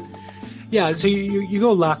 Yeah, so you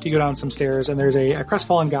go left, you go down some stairs, and there's a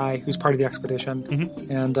crestfallen guy who's part of the expedition,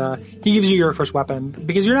 and he gives you your first weapon,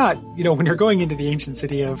 because you're not, when you're going into the ancient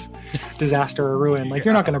city of disaster or ruin, like,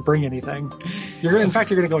 you're not going to bring anything. In fact,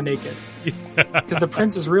 you're going to go naked, because the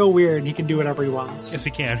prince is real weird, and he can do whatever he wants. Yes, he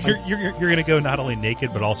can. Like, you're going to go not only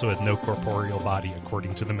naked, but also with no corporeal body,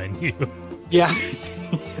 according to the menu. Yeah.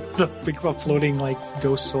 It's a big floating, like,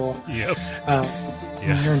 ghost soul. Yep.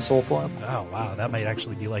 You're in soul form. Oh, wow. That might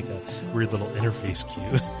actually be like a weird little interface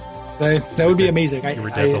cue. That would be amazing.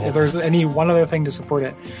 If there's any one other thing to support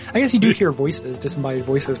it. I guess you do hear voices, disembodied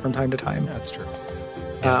voices from time to time. That's true.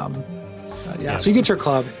 So you get your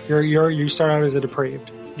club. You start out as a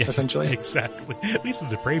depraved, essentially. Exactly. At least the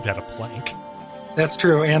depraved had a plank. That's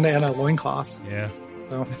true, and a loincloth. Yeah.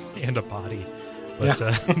 So and a body. But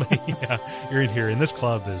you're in here, and this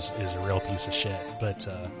club is a real piece of shit. But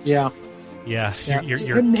Yeah.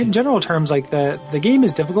 You're in general terms, like the game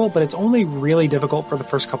is difficult, but it's only really difficult for the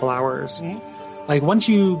first couple hours. Mm-hmm. Like once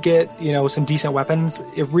you get some decent weapons,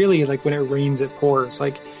 it really, like when it rains, it pours.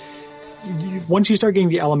 Like once you start getting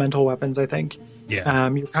the elemental weapons, I think you're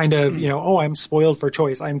kind of I'm spoiled for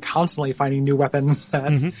choice. I'm constantly finding new weapons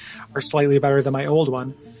that are slightly better than my old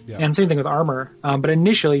one. Yeah. And same thing with armor. But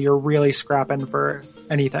initially, you're really scrapping for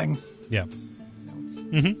anything. Yeah.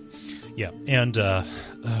 Mm-hmm. Yeah, and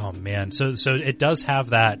oh man, so it does have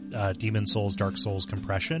that Demon Souls, Dark Souls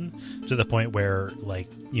compression to the point where, like,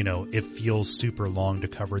 it feels super long to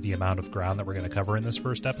cover the amount of ground that we're going to cover in this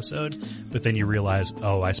first episode. But then you realize,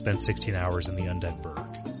 I spent 16 hours in the Undead Burg.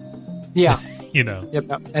 Yeah. Yep.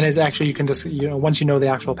 And it's actually, you can just, once you know the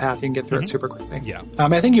actual path, you can get through it super quickly. Yeah.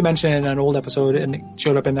 I think you mentioned it in an old episode and it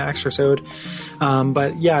showed up in the extra-sode.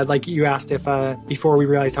 But yeah, like you asked if, before we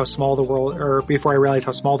realized how small the world, or before I realized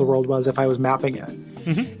how small the world was, if I was mapping it.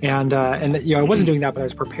 Mm-hmm. And I wasn't doing that, but I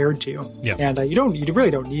was prepared to. Yeah. And, you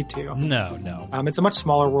really don't need to. No. It's a much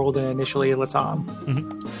smaller world than initially it lets on.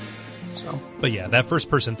 Mm-hmm. So. But yeah, that first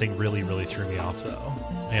person thing really, really threw me off though.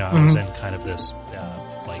 I was in kind of this,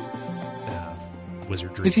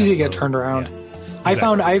 wizardry. It's easy to get turned around. Yeah,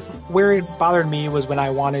 exactly. I found where it bothered me was when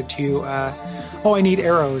I wanted to, I need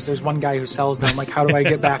arrows. There's one guy who sells them. Like, how do I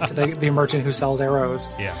get back to the merchant who sells arrows?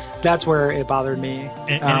 Yeah. That's where it bothered me.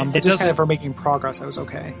 But just kind of for making progress, I was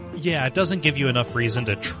okay. Yeah, it doesn't give you enough reason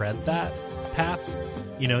to tread that path,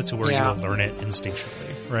 to where you'll learn it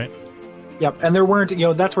instinctually, right? Yep, and there weren't,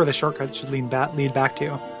 that's where the shortcut should lead back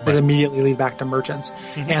to, is immediately lead back to merchants.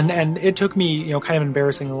 Mm-hmm. And it took me, kind of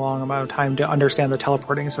embarrassingly long amount of time to understand the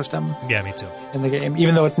teleporting system. Yeah, me too. In the game,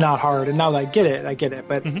 even though it's not hard. And now that I get it,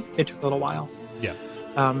 but it took a little while. Yeah.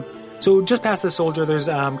 So just past the soldier, there's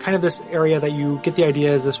kind of this area that you get the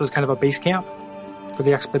idea is this was kind of a base camp for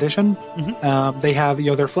the expedition. Mm-hmm. They have,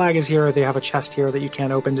 their flag is here. They have a chest here that you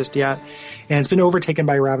can't open just yet. And it's been overtaken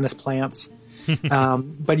by ravenous plants.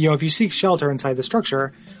 But if you seek shelter inside the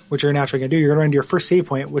structure, which you're naturally going to do, you're going to run to your first save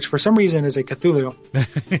point, which for some reason is a Cthulhu.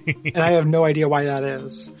 And I have no idea why that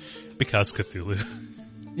is. Because Cthulhu.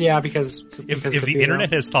 Yeah, because if the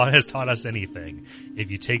internet has taught us anything,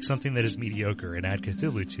 if you take something that is mediocre and add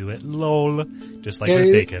Cthulhu to it, lol, just like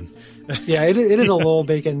with bacon. Yeah, it is a lol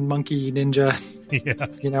bacon monkey ninja.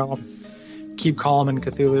 Yeah. Keep calm and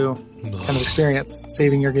Cthulhu kind of experience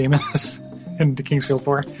saving your game in the Kingsfield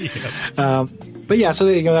 4. Yeah. But yeah, so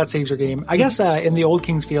that saves your game. I guess in the old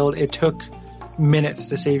Kingsfield, it took minutes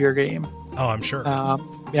to save your game. Oh, I'm sure.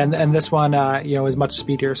 And this one, is much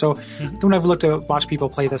speedier. So when I've watched people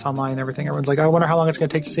play this online and everything, everyone's like, I wonder how long it's going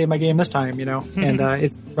to take to save my game this time, and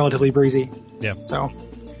it's relatively breezy. Yeah. So,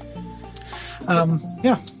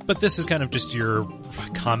 yeah. But this is kind of just your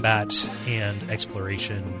combat and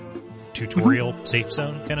exploration tutorial safe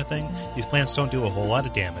zone kind of thing. These plants don't do a whole lot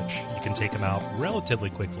of damage. You can take them out relatively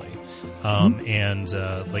quickly. And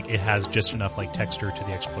it has just enough texture to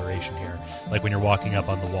the exploration here. Like when you're walking up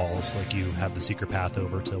on the walls, you have the secret path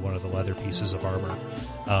over to one of the leather pieces of armor.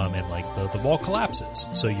 And the wall collapses.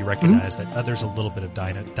 So you recognize that there's a little bit of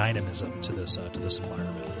dynamism to this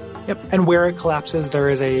environment. Yep, and where it collapses, there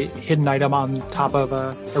is a hidden item on top of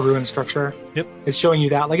a ruined structure. Yep. It's showing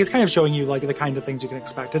you that. It's kind of showing you, the kind of things you can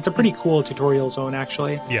expect. It's a pretty cool tutorial zone,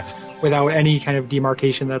 actually. Yeah. Without any kind of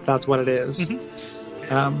demarcation that's what it is.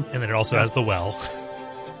 Mm-hmm. And then it also has the well.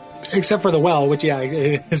 Except for the well, which,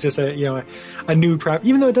 is just a new trap.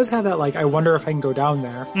 Even though it does have that, I wonder if I can go down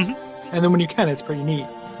there. Mm-hmm. And then when you can, it's pretty neat.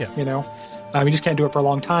 Yeah. You just can't do it for a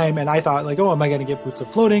long time. And I thought, am I going to get boots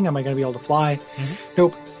of floating? Am I going to be able to fly? Mm-hmm.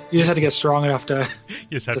 Nope. You just have to get strong enough to,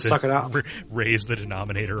 you just have to suck it out. Raise the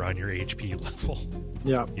denominator on your HP level.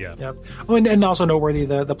 Yeah. Yeah. Yep. Oh, and also noteworthy,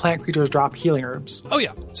 the plant creatures drop healing herbs. Oh,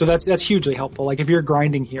 yeah. So that's hugely helpful. Like if you're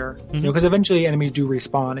grinding here, because eventually enemies do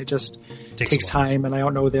respawn. It just takes time, and I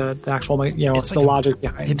don't know the actual, the logic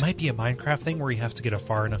behind it. It might be a Minecraft thing where you have to get a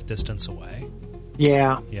far enough distance away.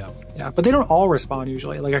 Yeah. Yeah. But they don't all respawn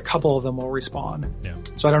usually. Like a couple of them will respawn. Yeah.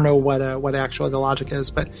 So I don't know what actually the logic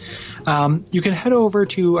is, but you can head over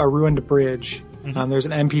to a ruined bridge. There's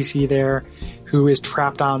an NPC there who is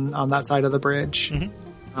trapped on that side of the bridge.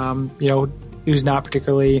 Who's not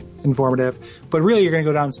particularly informative, but really you're going to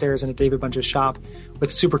go downstairs into David Bunch's shop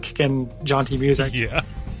with super kickin' jaunty music. Yeah.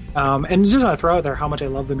 And just want to throw out there how much I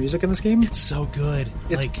love the music in this game. It's so good.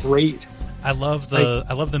 It's great. I love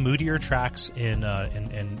the moodier tracks in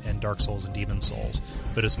Dark Souls and Demon Souls,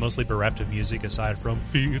 but it's mostly bereft of music aside from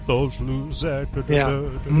Fithos Luzet.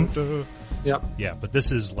 Yep. Yeah, but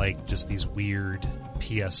this is like just these weird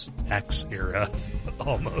PSX era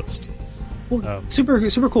almost. Well,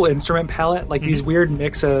 super cool instrument palette, like these weird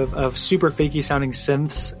mix of super fakey sounding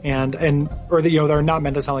synths or they're not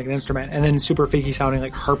meant to sound like an instrument, and then super fakey sounding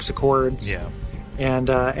like harpsichords. Yeah.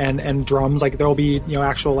 And drums, like there'll be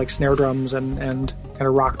actual like snare drums and kind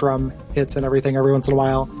of rock drum hits and everything every once in a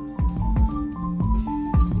while.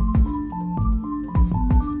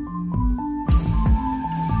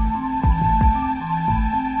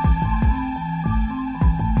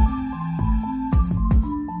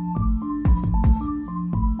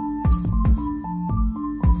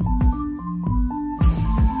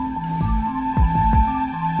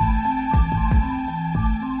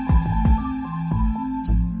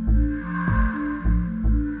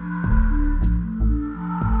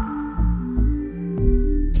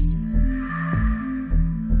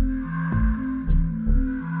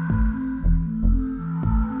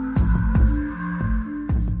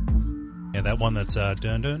 One that's dun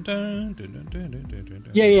dun dun dun dun dun dun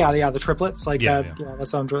dun. Yeah, the triplets like that. Yeah. Yeah,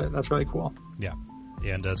 that's really cool. Yeah,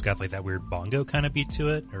 and it's got like that weird bongo kind of beat to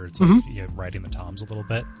it, or it's like riding the toms a little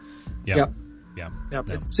bit. Yeah, Yep.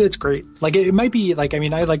 It's great. Like it might be like, I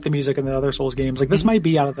mean, I like the music in the other Souls games. Like this might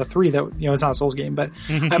be out of the three that it's not a Souls game, but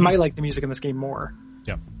I might like the music in this game more.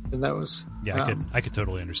 Yeah. Than those. Yeah, I could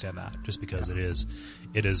totally understand that, just because it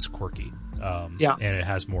is quirky. And it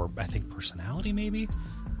has more, I think, personality maybe.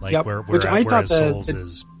 Like whereas Souls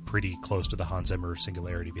is pretty close to the Hans Zimmer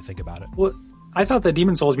Singularity if you think about it. Well, I thought the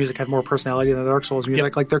Demon Souls music had more personality than the Dark Souls music.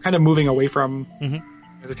 Yep. Like they're kind of moving away from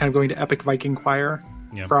they're kind of going to epic Viking choir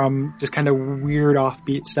from just kind of weird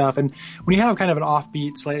offbeat stuff. And when you have kind of an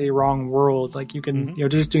offbeat, slightly wrong world, like you can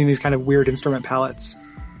just doing these kind of weird instrument palettes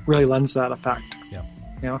really lends that effect.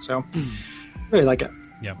 Yeah. So really like it.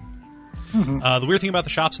 Yeah. The weird thing about the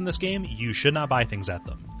shops in this game, you should not buy things at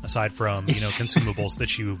them. Aside from consumables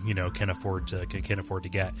that you can afford to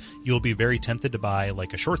get, you'll be very tempted to buy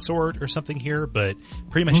like a short sword or something here. But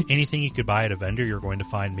pretty much anything you could buy at a vendor, you're going to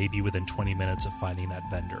find maybe within 20 minutes of finding that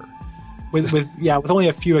vendor. With only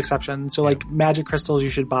a few exceptions. So like magic crystals, you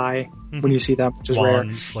should buy when you see them, which is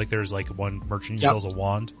wands, rare. Like there's like one merchant who sells a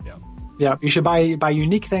wand. Yeah, you should buy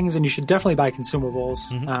unique things, and you should definitely buy consumables.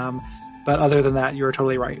 But other than that, you are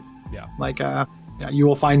totally right. Yeah, like you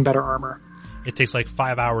will find better armor. It takes like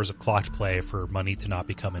 5 hours of clocked play for money to not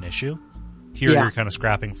become an issue. Here you're kind of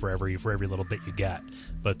scrapping for every little bit you get.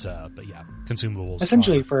 But yeah, consumables.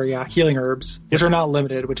 Essentially for healing herbs, which are not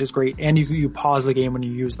limited, which is great. And you pause the game when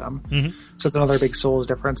you use them. So it's another big Souls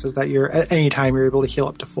difference is that at any time you're able to heal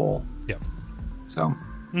up to full. Yeah. So.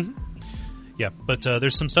 Yeah, but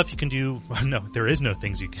there's some stuff you can do. No, there are no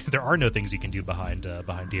things you can do behind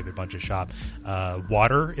David Bunch's shop.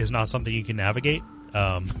 Water is not something you can navigate.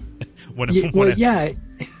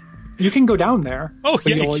 You can go down there. Oh,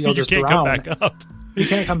 yeah, you'll just can't drown. come back up. You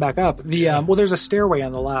can't come back up. There's a stairway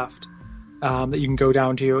on the left that you can go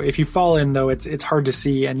down to. If you fall in, though, it's hard to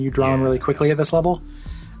see, and you drown really quickly at this level.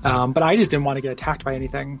 But I just didn't want to get attacked by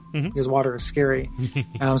anything because water is scary. So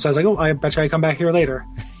I was like, I bet you I come back here later.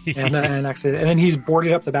 And exited. And then he's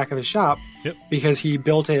boarded up the back of his shop because he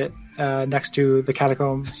built it next to the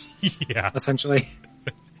catacombs. Yeah. Essentially.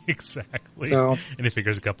 Exactly. So, and he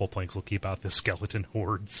figures a couple planks will keep out the skeleton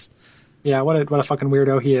hordes. Yeah, what a fucking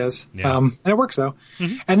weirdo he is. Yeah. And it works, though.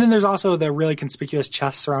 And then there's also the really conspicuous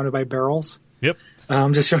chest surrounded by barrels. Yep.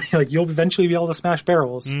 Just showing you, like, you'll eventually be able to smash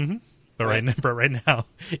barrels. But right now,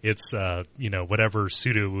 it's whatever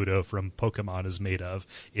pseudo-Udo from Pokemon is made of.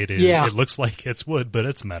 It is. Yeah. It looks like it's wood, but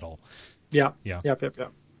it's metal. Yeah. Yeah.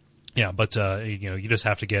 Yep. Yeah, but you just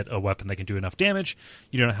have to get a weapon that can do enough damage.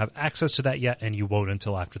 You don't have access to that yet, and you won't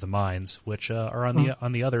until after the mines, which are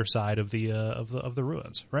on the other side of the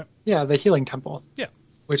ruins, right? Yeah, the healing temple. Yeah.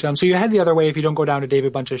 Which so you head the other way if you don't go down to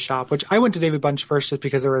David Bunch's shop, which I went to David Bunch first just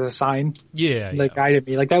because there was a sign that guided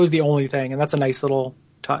me. Like that was the only thing, and that's a nice little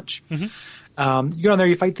touch. Mm-hmm. You go down there,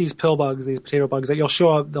 you fight these pill bugs, these potato bugs that they'll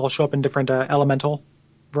show up in different elemental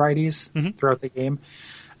varieties throughout the game,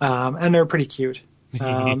 and they're pretty cute.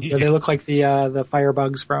 They look like the fire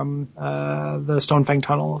bugs from the Stonefang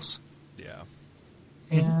tunnels. Yeah,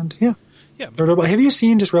 and yeah. Have you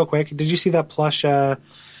seen, just real quick? Did you see that plush giant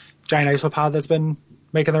isopod that's been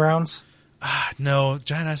making the rounds? No,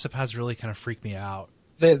 giant isopods really kind of freak me out.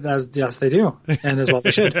 Yes, they do, and as well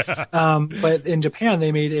they should. But in Japan,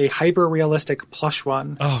 they made a hyper realistic plush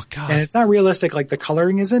one. Oh god! And it's not realistic, like the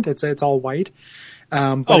coloring isn't. It's all white.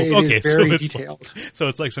 But it is very detailed. So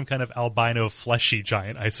it's like some kind of albino fleshy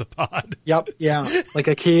giant isopod. Yep, yeah, like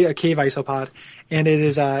a cave isopod, and it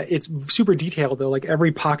is it's super detailed though. Like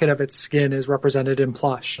every pocket of its skin is represented in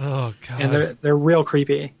plush. Oh god! And they're real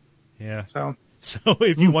creepy. Yeah. So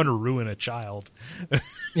if you want to ruin a child.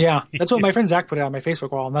 Yeah, that's what my friend Zach put it on my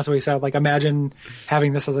Facebook wall, and that's what he said. Like, imagine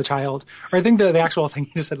having this as a child. Or I think the actual thing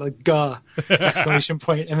he just said, like, "Guh!" exclamation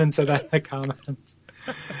point, and then said that in the comment.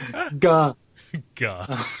 Guh.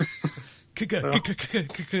 Guh.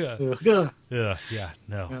 Yeah,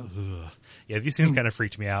 no. Yeah, these things kind of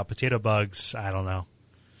freaked me out. Potato bugs, I don't know.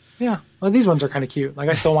 Yeah, well, these ones are kind of cute. Like,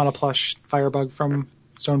 I still want a plush firebug from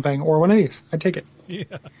Stonefang, or one of these. I'd take it. Yeah.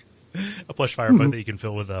 A plush firebug that you can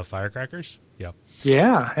fill with firecrackers? Yeah.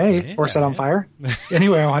 Yeah, hey, or set on fire.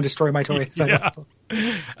 Anyway, I want to destroy my toys. Yeah.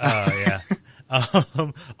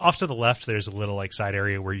 Off to the left, there's a little like side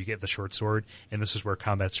area where you get the short sword, and this is where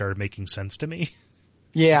combat started making sense to me.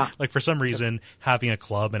 Yeah. Like for some reason, having a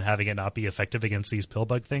club and having it not be effective against these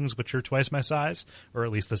pillbug things, which are twice my size, or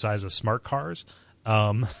at least the size of smart cars,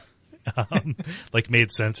 like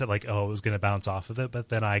made sense. At like, it was going to bounce off of it, but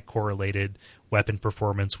then I correlated weapon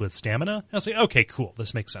performance with stamina. I was like, okay, cool,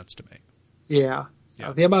 this makes sense to me. Yeah.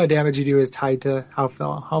 The amount of damage you do is tied to how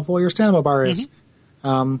full your stamina bar is.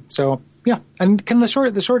 So yeah, and can the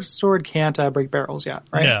short sword can't break barrels yet,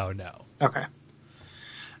 right? No. Okay.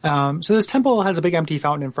 So this temple has a big empty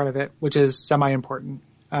fountain in front of it, which is semi-important.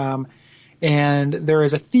 And there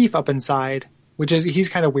is a thief up inside, he's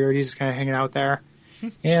kind of weird. He's just kind of hanging out there.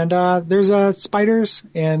 And there's spiders,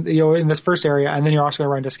 and in this first area, and then you're also going to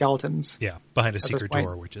run into skeletons. Yeah, behind a secret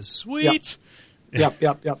door, which is sweet. Yep.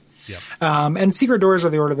 And secret doors are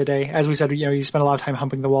the order of the day. As we said, you spend a lot of time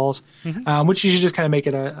humping the walls, which you should just kind of make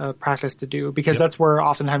it a practice to do, because that's where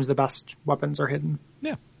oftentimes the best weapons are hidden.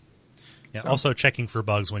 Yeah. Yeah. So. Also checking for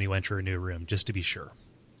bugs when you enter a new room, just to be sure.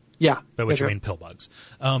 Yeah. By which I mean pill bugs.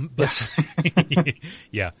 But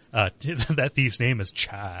yeah, that thief's name is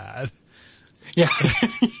Chad. Yeah.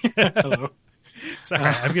 Hello. Sorry,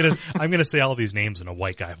 I'm gonna say all these names in a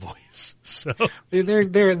white guy voice. So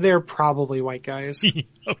they're probably white guys.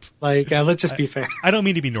 Yep. Like, let's just be fair. I don't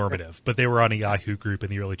mean to be normative, but they were on a Yahoo group in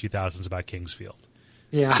the early 2000s about Kingsfield.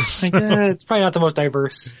 Yeah, it's probably not the most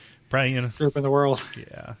diverse group in the world.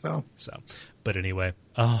 Yeah. So, but anyway,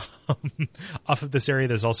 off of this area,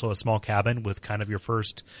 there's also a small cabin with kind of your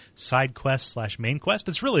first side quest / main quest.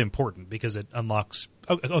 It's really important because it unlocks.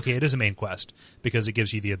 Okay, it is a main quest because it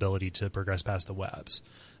gives you the ability to progress past the webs.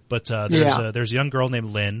 But there's a young girl named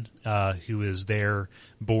Lynn who is there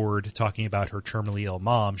bored talking about her terminally ill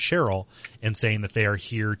mom, Cheryl, and saying that they are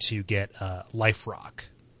here to get Life Rock,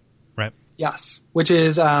 right? Yes, which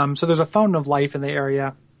is so there's a fountain of life in the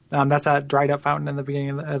area. That's a dried up fountain in the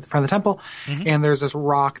beginning of the front of the temple. Mm-hmm. And there's this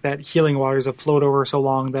rock that healing waters have flowed over so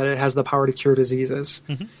long that it has the power to cure diseases.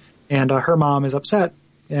 Mm-hmm. And her mom is upset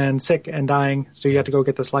and sick and dying, so you have to go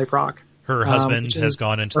get this Life Rock. Her husband has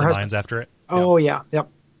gone into the mines after it. Oh, yeah. Yep.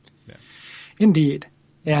 Yeah. Indeed.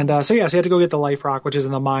 And so you have to go get the Life Rock, which is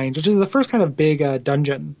in the mines, which is the first kind of big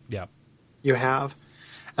dungeon you have.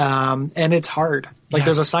 And it's hard. Like,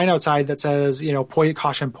 there's a sign outside that says,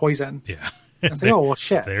 caution poison. Yeah. It's like, oh, well,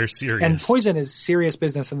 shit. They're serious. And poison is serious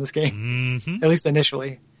business in this game, at least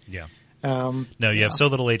initially. Yeah. You have so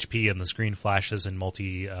little HP, and the screen flashes in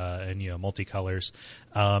multicolors.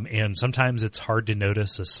 And sometimes it's hard to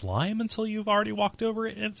notice a slime until you've already walked over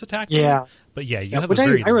it and it's attacking. Yeah. But you have which I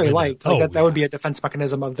really liked. Like that would be a defense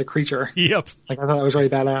mechanism of the creature. Yep. Like, I thought that was really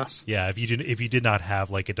badass. Yeah. If you did not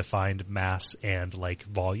have like a defined mass and like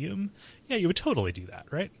volume, you would totally do that,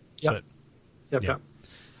 right? Yep. Yep.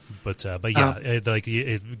 But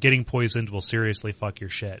getting poisoned will seriously fuck your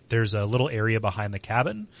shit. There's a little area behind the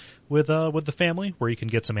cabin with the family where you can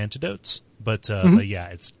get some antidotes. But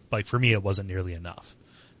it's like, for me, it wasn't nearly enough.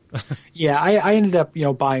 I ended up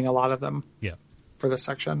buying a lot of them. Yeah. For this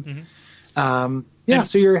section. Mm-hmm.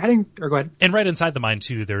 So you're heading, or go ahead. And right inside the mine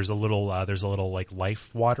too, there's a little like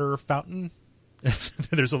life water fountain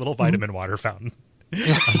There's a little vitamin water fountain.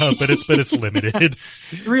 But it's limited.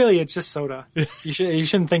 Really, it's just soda. You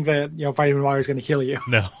shouldn't think that vitamin water is going to heal you.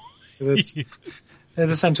 No, it's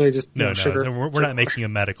essentially just sugar. No, we're not making a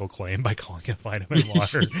medical claim by calling it vitamin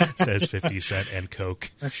water. Says 50 Cent and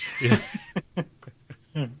Coke. Yeah.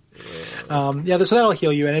 So that'll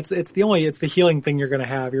heal you, and it's the healing thing you're going to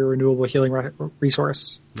have, your renewable healing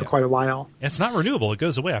resource for quite a while. It's not renewable; it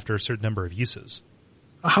goes away after a certain number of uses.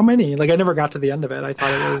 How many? Like, I never got to the end of it. I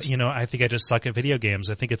thought it was... I think I just suck at video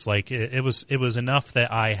games. I think it's like, it was enough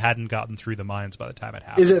that I hadn't gotten through the mines by the time it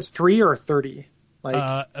happened. Is it 3 or 30?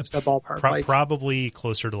 Like, just a ballpark? Probably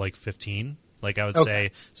closer to like 15. Like, I would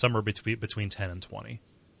say somewhere between 10 and 20. Okay.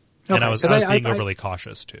 And I was being overly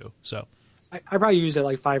cautious too, so... I probably used it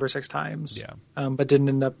like 5 or 6 times. Yeah. But didn't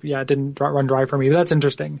end up, didn't run dry for me. But that's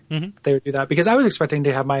interesting. They would do that. Because I was expecting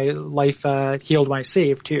to have my life healed my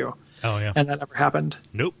save too. Oh, yeah. And that never happened.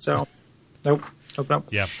 Nope. So, nope.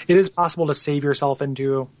 Yeah. It is possible to save yourself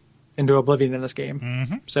into oblivion in this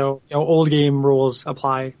game. So, old game rules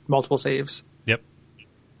apply, multiple saves. Yep.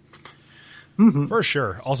 For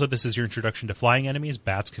sure. Also, this is your introduction to flying enemies.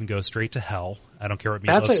 Bats can go straight to hell. I don't care what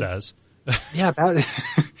Meatloaf says. Yeah,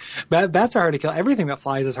 bats are hard to kill. Everything that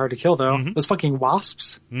flies is hard to kill, though. Those fucking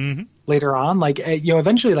wasps later on, like,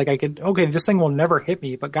 eventually, like, this thing will never hit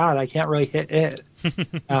me, but God, I can't really hit it.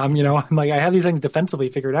 I'm like, I have these things defensively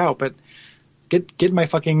figured out, but get my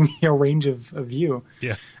fucking, range of view.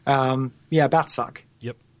 Yeah. Bats suck.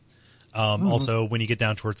 Yep. Also, when you get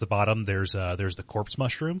down towards the bottom, there's the corpse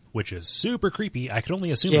mushroom, which is super creepy. I can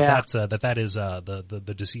only assume that is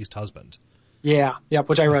the deceased husband. Yeah,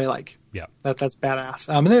 which I really like. Yeah. That's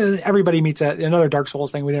badass. And then everybody meets another Dark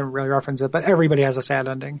Souls thing. We didn't really reference it, but everybody has a sad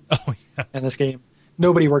ending in this game.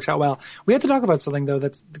 Nobody works out well. We have to talk about something, though,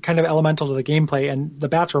 that's kind of elemental to the gameplay, and the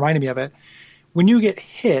bats reminded me of it. When you get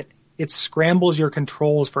hit, it scrambles your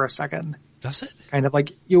controls for a second. Does it? Kind of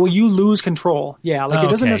like, you lose control. Yeah, like it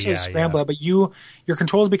doesn't necessarily scramble it, but your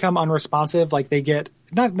controls become unresponsive. Like they get,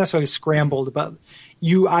 not necessarily scrambled, but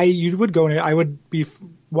I would be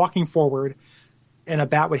walking forward, and a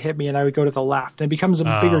bat would hit me and I would go to the left. And it becomes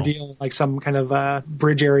a bigger deal, like some kind of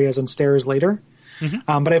bridge areas and stairs later.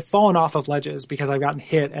 But I've fallen off of ledges because I've gotten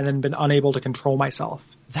hit and then been unable to control myself.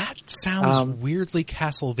 That sounds weirdly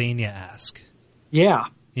Castlevania-esque. Yeah.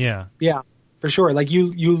 Yeah. Yeah, for sure. Like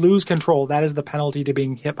you lose control. That is the penalty to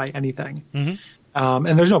being hit by anything. And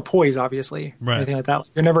there's no poise, obviously, or anything like that. Like,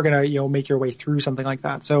 you're never going to, make your way through something like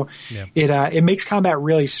that. So it makes combat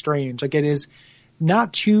really strange. Like, it is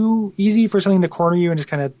not too easy for something to corner you and just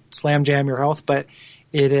kind of slam jam your health, but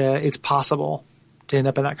it's possible to end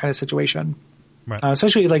up in that kind of situation. Right.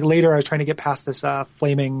 Especially like later, I was trying to get past this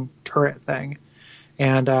flaming turret thing,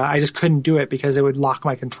 and I just couldn't do it because it would lock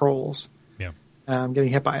my controls. Yeah, getting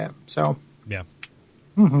hit by it. So yeah.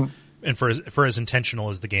 And for as intentional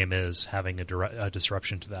as the game is, having a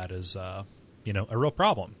disruption to that is a real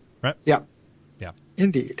problem, right? Yeah, yeah,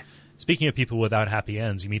 indeed. Speaking of people without happy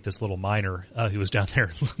ends, you meet this little miner who was down there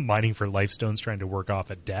mining for life stones, trying to work off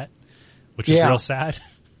a debt, which is real sad.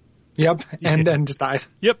 Yep, and just dies.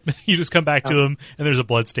 Yep, you just come back to him, and there's a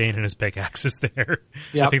blood stain, and his pickaxe is there.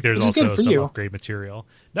 Yep. I think there's also some upgrade material.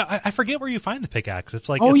 No, I forget where you find the pickaxe. It's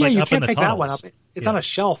like you up can't in the pick tunnels. That one up. It's on a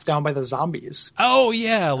shelf down by the zombies. Oh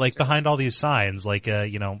yeah, like behind all these signs. Like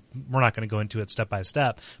we're not going to go into it step by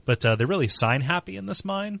step, but they're really sign happy in this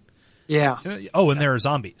mine. Yeah. Oh, and there are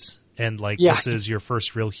zombies, and this is your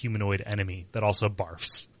first real humanoid enemy that also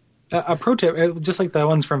barfs. A pro tip, just like the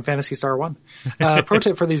ones from Phantasy Star 1, pro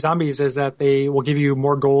tip for these zombies is that they will give you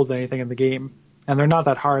more gold than anything in the game. And they're not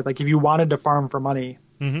that hard. Like, if you wanted to farm for money,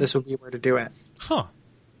 this would be where to do it. Huh.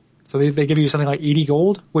 So they give you something like 80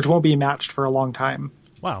 gold, which won't be matched for a long time.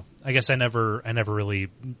 Wow. I guess I never really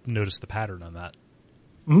noticed the pattern on that.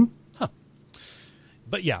 Huh.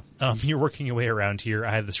 But yeah, you're working your way around here.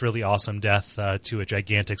 I had this really awesome death to a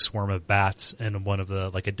gigantic swarm of bats in one of the,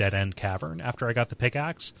 like, a dead-end cavern after I got the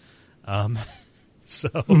pickaxe. I've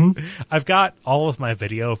got all of my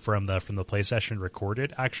video from the play session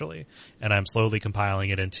recorded, actually, and I'm slowly compiling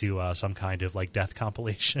it into some kind of like death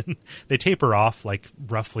compilation. They taper off like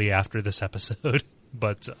roughly after this episode,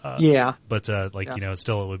 but still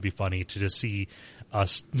it would be funny to just see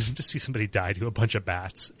somebody die to a bunch of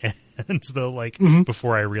bats, and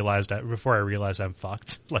before I realized I'm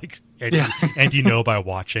fucked, like, and by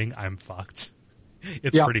watching I'm fucked.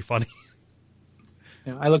 It's pretty funny.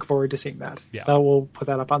 Yeah, I look forward to seeing that. Yeah. We'll put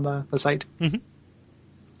that up on the site.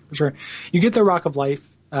 For sure. You get the Rock of Life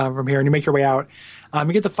from here, and you make your way out.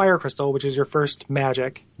 You get the Fire Crystal, which is your first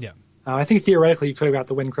magic. Yeah. I think theoretically you could have got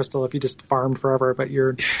the Wind Crystal if you just farmed forever, but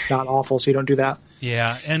you're not awful, so you don't do that.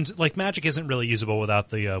 Yeah, and like magic isn't really usable without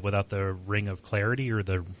the Ring of Clarity or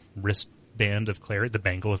the wristband of clarity, the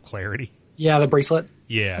Bangle of Clarity. Yeah, the bracelet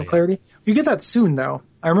of clarity. You get that soon, though.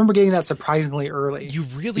 I remember getting that surprisingly early. You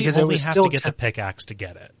really only have to get the pickaxe to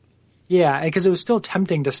get it. Yeah, because it was still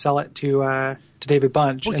tempting to sell it to David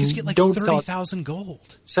Bunch. Well, because you get like 30,000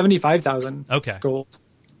 gold. 75,000 gold.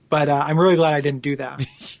 But I'm really glad I didn't do that.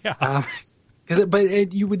 Yeah.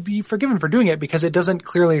 You would be forgiven for doing it because it doesn't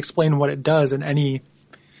clearly explain what it does in any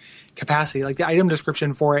capacity. Like the item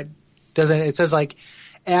description for it doesn't. It says like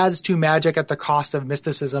adds to magic at the cost of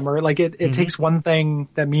mysticism, or like it takes one thing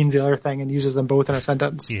that means the other thing and uses them both in a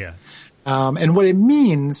sentence. Yeah. And what it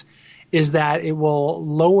means is that it will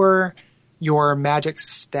lower your magic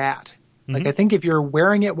stat. Like I think if you're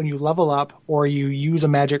wearing it when you level up or you use a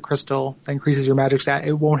magic crystal that increases your magic stat,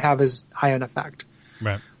 it won't have as high an effect.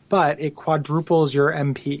 Right. But it quadruples your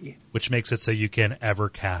MP. Which makes it so you can ever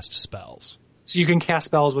cast spells. So you can cast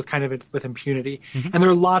spells with with impunity. And there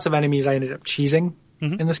are lots of enemies I ended up cheesing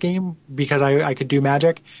in this game because I could do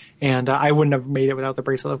magic, and I wouldn't have made it without the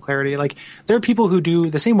Bracelet of Clarity. Like there are people who do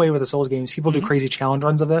the same way with the Souls games. People do crazy challenge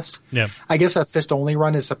runs of this. Yeah. I guess a fist only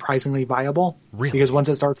run is surprisingly viable. Really? Because once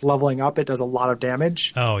it starts leveling up, it does a lot of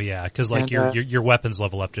damage. Oh yeah, because like your weapons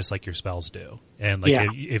level up just like your spells do, and like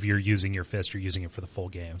if you're using your fist, you're using it for the full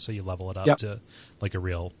game, so you level it up to like a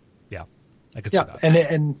real I could see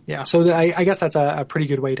that. So I guess that's a pretty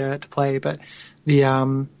good way to play. But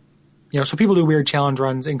the so people do weird challenge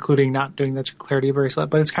runs, including not doing the Clarity Bracelet,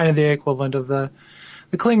 but it's kind of the equivalent of the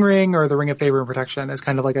Cling Ring or the Ring of Favor and Protection. It's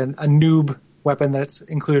kind of like a noob weapon that's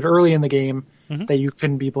included early in the game that you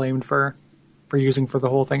couldn't be blamed for using for the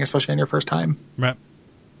whole thing, especially on your first time. Right.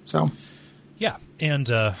 So. Yeah, and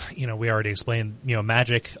we already explained,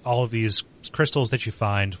 magic, all of these crystals that you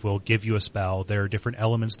find will give you a spell. There are different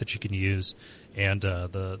elements that you can use, and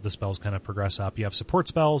the spells kind of progress up. You have support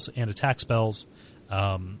spells and attack spells,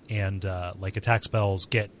 and attack spells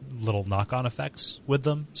get little knock-on effects with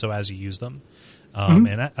them, so as you use them.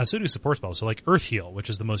 And so do support spells. So like Earth Heal, which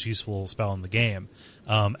is the most useful spell in the game,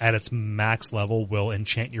 at its max level will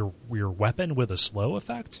enchant your weapon with a slow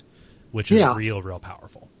effect, which is real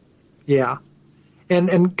powerful. Yeah.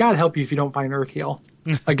 And God help you if you don't find Earth Heal.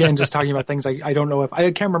 Again, just talking about things I don't know if I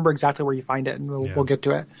can't remember exactly where you find it, and we'll get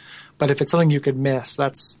to it. But if it's something you could miss,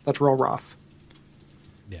 that's real rough.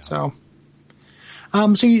 Yeah. So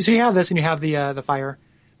you have this, and you have the fire.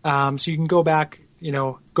 So you can go back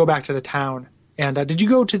to the town. And did you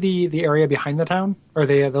go to the area behind the town, or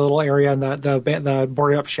the little area in the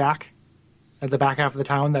boarded up shack at the back half of the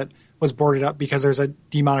town that was boarded up because there's a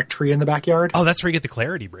demonic tree in the backyard? Oh, that's where you get the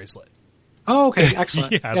Clarity Bracelet. Oh, okay,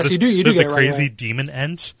 excellent. Yes, you do get it right. The crazy demon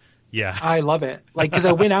ent. Yeah, I love it. Like, because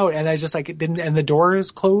I went out and I just like didn't, and the doors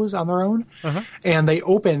close on their own, and they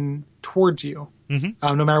open towards you, no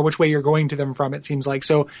matter which way you're going to them from. It seems like.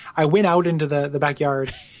 So I went out into the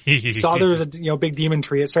backyard, saw there was a big demon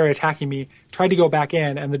tree. It started attacking me. Tried to go back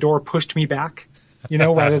in, and the door pushed me back,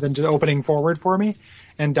 rather than just opening forward for me,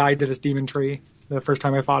 and died to this demon tree the first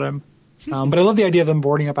time I fought him. But I love the idea of them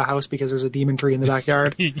boarding up a house because there's a demon tree in the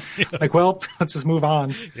backyard. Like, well, let's just move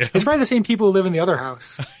on. Yeah. It's probably the same people who live in the other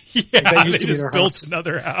house. Yeah, like they just built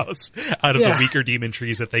another house out of the weaker demon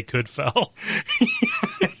trees that they could fell.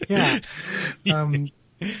 Yeah.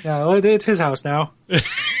 It's his house now.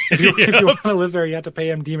 If you want to live there, you have to pay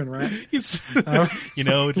him demon rent.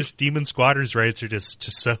 Just demon squatters' rights are just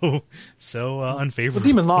so unfavorable. Well,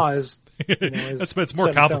 demon law is it's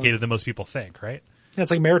more complicated than most people think, right? Yeah,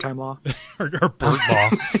 it's like maritime law. or bird law.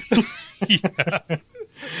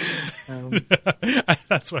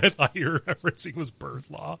 That's what I thought you were referencing was bird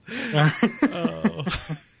law.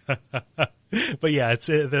 But yeah,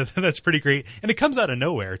 that's pretty great. And it comes out of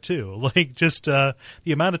nowhere, too. Like, just the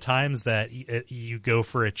amount of times that you go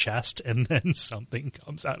for a chest and then something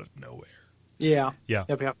comes out of nowhere. Yeah. Yeah.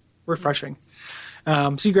 Yep. Refreshing.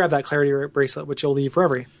 So you grab that Clarity Bracelet, which you'll leave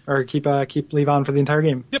forever, or leave on for the entire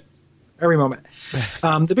game. Yep. Every moment.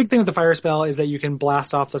 The big thing with the fire spell is that you can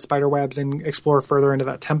blast off the spider webs and explore further into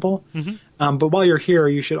that temple. But while you're here,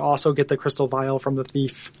 you should also get the crystal vial from the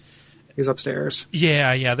thief who's upstairs.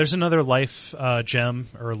 Yeah. There's another life gem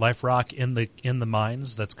or life rock in the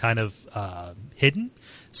mines that's kind of hidden.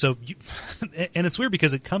 So, and it's weird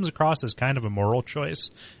because it comes across as kind of a moral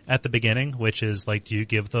choice at the beginning, which is like, do you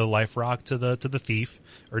give the life rock to the thief,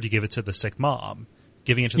 or do you give it to the sick mom?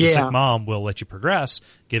 Giving it to the sick mom will let you progress.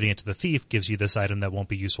 Giving it to the thief gives you this item that won't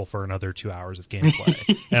be useful for another 2 hours of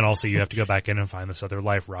gameplay. And also you have to go back in and find this other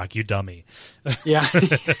life rock, you dummy. Yeah,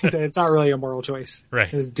 it's not really a moral choice. Right.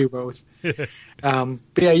 Just do both. But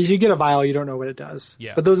yeah, you get a vial, you don't know what it does.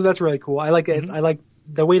 Yeah. But that's really cool. I like it. I like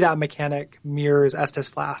the way that mechanic mirrors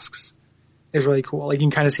Estus flasks is really cool. Like you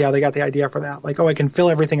can kind of see how they got the idea for that. Like, I can fill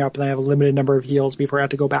everything up and I have a limited number of heals before I have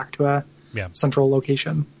to go back to a central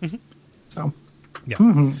location. So, yeah.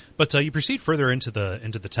 But you proceed further into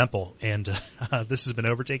the temple, and this has been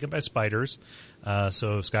overtaken by spiders.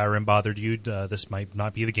 So if Skyrim bothered you, this might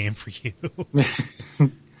not be the game for you.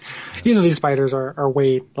 These spiders are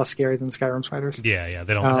way less scary than Skyrim spiders. Yeah.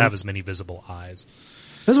 They don't have as many visible eyes.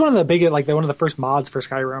 This is one of the big, like one of the first mods for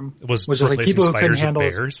Skyrim. Was just like people who couldn't handle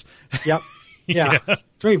bears. Yep. Yeah. It's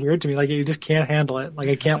very weird to me. Like you just can't handle it. Like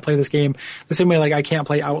I can't play this game the same way. Like I can't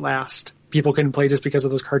play Outlast. People couldn't play just because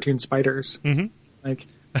of those cartoon spiders. Mm-hmm. Like,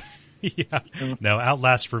 no,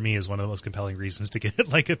 Outlast for me is one of the most compelling reasons to get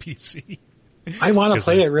like a PC. I want to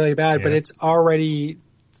play it really bad, but it's already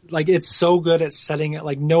like it's so good at setting it.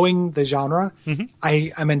 Like knowing the genre,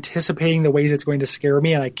 I'm anticipating the ways it's going to scare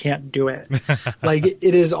me, and I can't do it. Like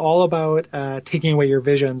it is all about taking away your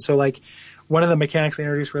vision. So like one of the mechanics they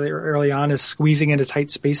introduced really early on is squeezing into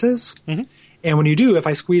tight spaces. And when you do, if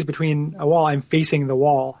I squeeze between a wall, I'm facing the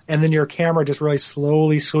wall. And then your camera just really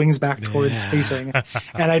slowly swings back towards facing.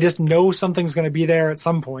 And I just know something's going to be there at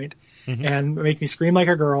some point and make me scream like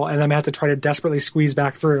a girl. And then I have to try to desperately squeeze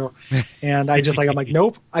back through. And I'm like,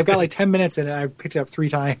 nope, I've got like 10 minutes in it. I've picked it up 3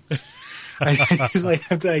 times.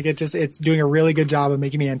 It's doing a really good job of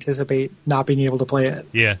making me anticipate not being able to play it.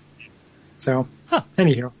 Yeah. So,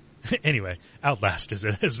 anywho. Anyway, Outlast is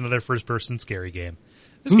another first-person scary game.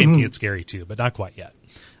 This game can get scary too, but not quite yet.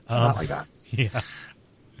 Not like that. Yeah.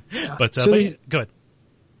 But go ahead.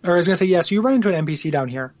 Or I was going to say, so you run into an NPC down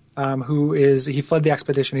here he fled the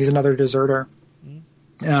expedition. He's another deserter.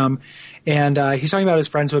 And he's talking about his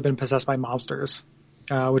friends who have been possessed by monsters,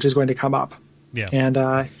 which is going to come up. Yeah.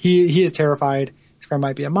 And he is terrified. His friend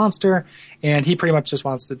might be a monster, and he pretty much just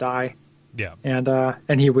wants to die. Yeah. And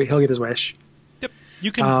he'll get his wish.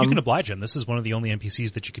 You can oblige him. This is one of the only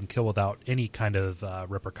NPCs that you can kill without any kind of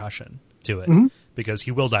repercussion to it, because he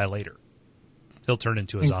will die later. He'll turn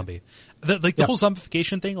into a zombie. The whole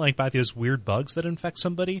zombification thing, like by those weird bugs that infect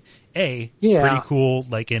somebody, pretty cool,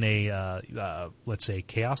 like in a let's say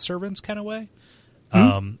Chaos Servants kind of way,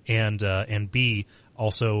 and B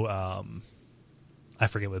also I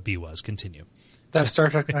forget what B was. Continue. That Star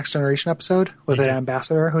Trek Next Generation episode with an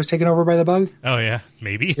ambassador who's taken over by the bug. Oh yeah,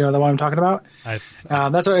 maybe. You know the one I'm talking about?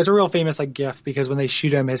 It's a real famous like GIF because when they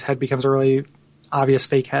shoot him, his head becomes a really obvious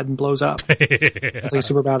fake head and blows up. It's like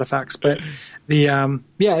super bad effects. But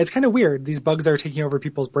it's kind of weird. These bugs that are taking over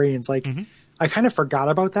people's brains. Like I kind of forgot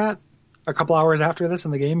about that a couple hours after this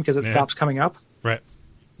in the game because it stops coming up. Right.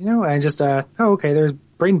 And just okay, there's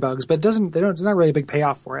brain bugs, but there's not really a big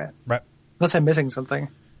payoff for it. Right. Unless I'm missing something.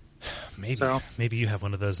 Maybe you have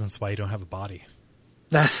one of those, and that's why you don't have a body.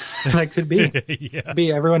 That could be.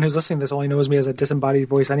 Yeah. Everyone who's listening to this only knows me as a disembodied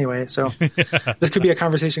voice anyway, so this could be a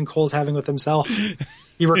conversation Cole's having with himself.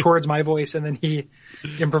 He records my voice, and then he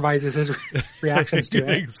improvises his reactions to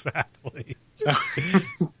it. Exactly. So,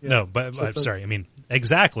 no, but I'm sorry. I mean,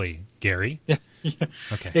 exactly, Gary. Yeah.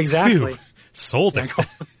 Okay. Exactly. Phew. Sold it.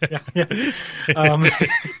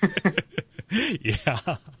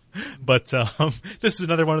 Yeah. But this is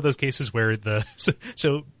another one of those cases where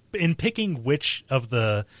so in picking which of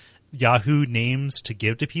the Yahoo names to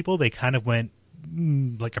give to people, they kind of went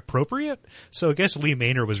like appropriate. So I guess Lee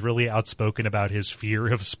Maynard was really outspoken about his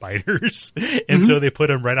fear of spiders, and so they put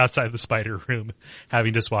him right outside the spider room,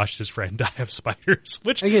 having just watched his friend die of spiders,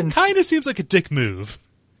 which kind of seems like a dick move.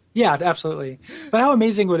 Yeah, absolutely. But how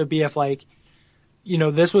amazing would it be if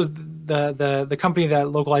this was the company that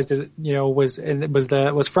localized it,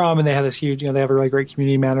 was from, and they had this huge, they have a really great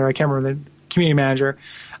community manager. I can't remember the community manager,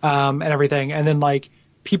 and everything. And then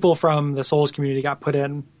people from the Souls community got put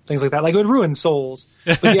in, things like that. Like it would ruin Souls.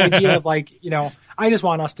 But the idea of I just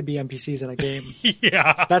want us to be NPCs in a game.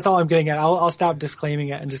 Yeah. That's all I'm getting at. I'll stop disclaiming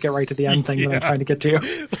it and just get right to the end thing that I'm trying to get to.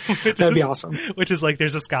 That'd be awesome. Which is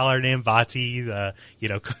there's a scholar named Vati,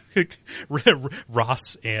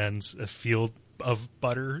 Ross and a field of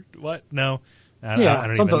butter. What? No. I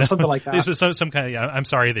don't even know. Something like that. This is some kind of. I'm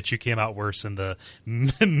sorry that you came out worse in the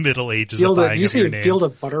Middle Ages. Did you say field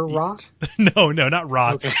of butter rot? No, not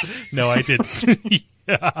rot. Okay. No, I did.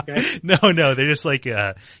 Okay. No, they're just like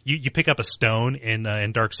you pick up a stone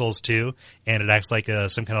in Dark Souls 2, and it acts like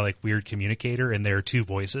some kind of like weird communicator, and there are two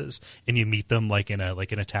voices, and you meet them like in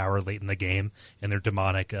a tower late in the game, and they're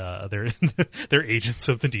demonic. They're agents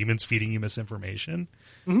of the demons feeding you misinformation.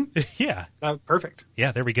 Mm-hmm. Yeah, perfect.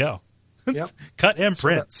 Yeah, there we go. Yep. Cut and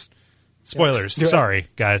prints. Spoilers. Yeah. Sorry,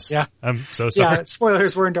 guys. Yeah. I'm so sorry. Yeah,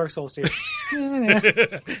 spoilers. We're in Dark Souls 2.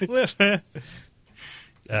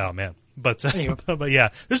 Oh man. But Anyway. but yeah,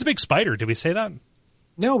 there's a big spider. Did we say that?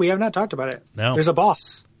 No, we have not talked about it. No. There's a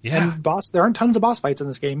boss. Yeah. And there aren't tons of boss fights in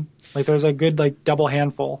this game. Like there's a good double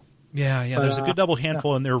handful. Yeah. But, There's a good double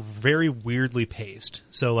handful, and they're very weirdly paced.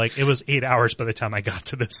 So like it was 8 hours by the time I got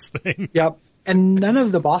to this thing. Yep. And none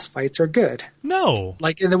of the boss fights are good. No.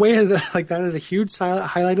 Like in the way that is a huge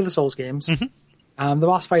highlight of the Souls games. Mm-hmm. The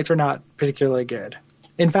boss fights are not particularly good.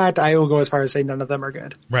 In fact, I will go as far as say none of them are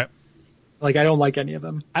good. Right. Like I don't like any of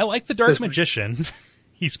them. I like the Dark Magician.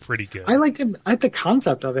 He's pretty good. I liked him. I like the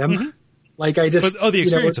concept of him. Mm-hmm. Like I just, the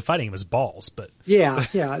experience of fighting him was balls. But yeah.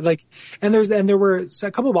 Like, and there were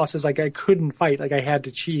a couple of bosses like I couldn't fight. Like I had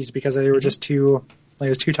to cheese because they were just too. Like,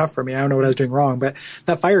 it was too tough for me. I don't know what I was doing wrong, but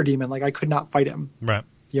that fire demon, like I could not fight him. Right.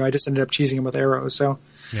 I just ended up cheesing him with arrows. So,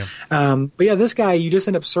 yeah. But yeah, this guy, you just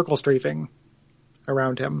end up circle strafing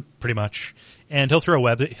around him. Pretty much. And he'll throw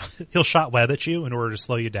he'll shot web at you in order to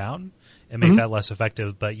slow you down and make that less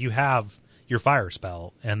effective. But you have your fire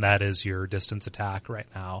spell, and that is your distance attack right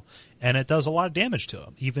now. And it does a lot of damage to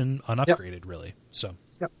him, even unupgraded, really. So,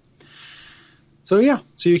 yep. So yeah,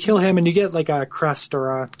 so you kill him and you get like a crest or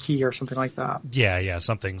a key or something like that. Yeah,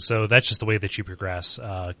 something. So that's just the way that you progress.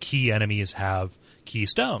 Key enemies have key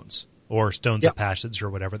stones or stones of passage or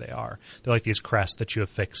whatever they are. They're like these crests that you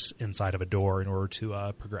affix inside of a door in order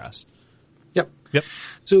to progress. Yep.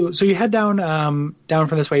 So you head down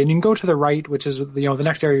from this way, and you can go to the right, which is the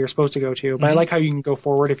next area you're supposed to go to. But I like how you can go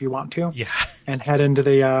forward if you want to. Yeah. And head into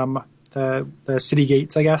the city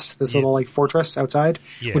gates, I guess. This little like fortress outside,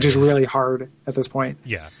 which is really hard at this point.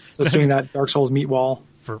 Yeah. So it's doing that Dark Souls meat wall.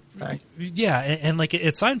 And like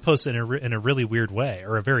it signposts in a really weird way,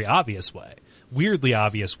 or a very obvious way, weirdly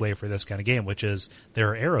obvious way for this kind of game, which is there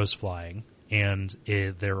are arrows flying, and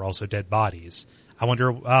there are also dead bodies. I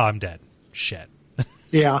wonder. Oh, I'm dead. Shit.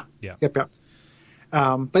 Yeah. Yep.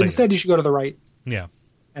 But instead, you should go to the right. Yeah.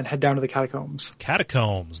 And head down to the catacombs.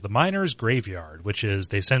 Catacombs, the miner's graveyard, which is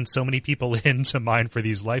they send so many people in to mine for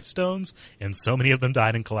these life stones, and so many of them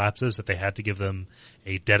died in collapses that they had to give them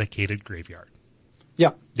a dedicated graveyard.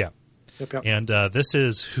 Yep. Yeah. Yep. And this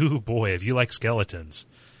is, boy, if you like skeletons.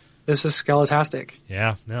 This is skeletastic.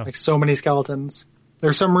 Yeah, no. Like so many skeletons.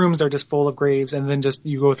 There's some rooms that are just full of graves, and then just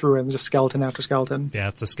you go through and just skeleton after skeleton. Yeah,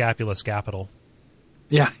 it's the Scapulus capital.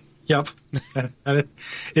 Yeah. Yep.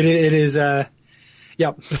 it is.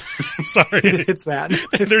 Yep. Sorry, it's that.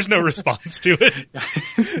 There's no response to it.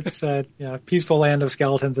 It's a peaceful land of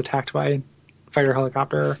skeletons attacked by fighter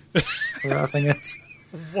helicopter. Whatever that thing is.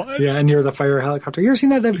 What? Yeah, and near the fire helicopter. You ever seen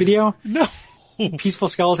that video? No. Peaceful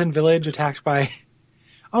skeleton village attacked by.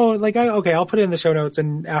 Oh, I'll put it in the show notes,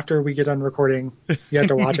 and after we get done recording, you have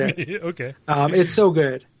to watch it. Okay. It's so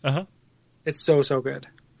good. Uh-huh. It's so good.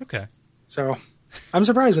 Okay. So, I'm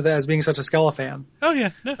surprised with it as being such a Skele fan. Oh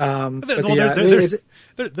yeah. No.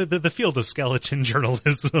 The field of skeleton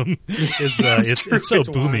journalism is it's so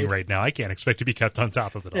booming right now. I can't expect to be kept on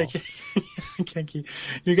top of it all. Can't keep.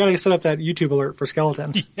 You got to set up that YouTube alert for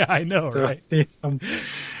skeleton. Yeah, I know, right?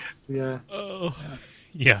 Yeah. Oh.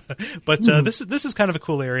 Yeah, but this is kind of a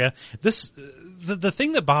cool area. The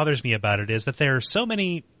thing that bothers me about it is that there are so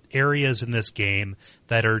many areas in this game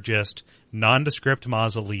that are just nondescript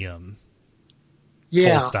mausoleum.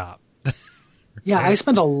 Yeah. Full stop. Yeah, I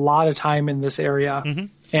spent a lot of time in this area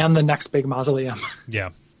and the next big mausoleum. Yeah.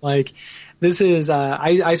 Like, this is,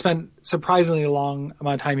 I spent surprisingly long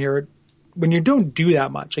amount of time here. When you don't do that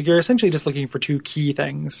much, like you're essentially just looking for two key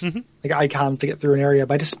things, like icons to get through an area,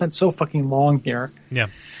 but I just spent so fucking long here. Yeah.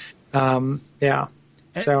 Yeah.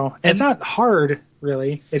 So it's not hard,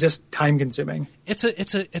 really. It's just time consuming.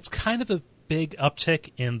 It's kind of a big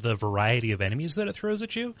uptick in the variety of enemies that it throws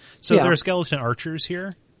at you. So there are skeleton archers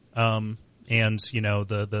here. And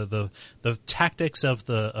the tactics of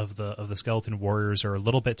the skeleton warriors are a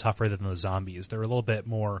little bit tougher than the zombies. They're a little bit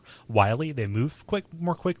more wily. They move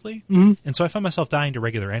more quickly, and so I find myself dying to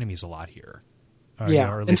regular enemies a lot here.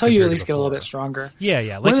 Until you at least get a little bit stronger.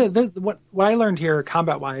 Yeah. Like, what I learned here,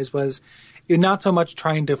 combat wise, was you're not so much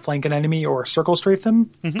trying to flank an enemy or circle strafe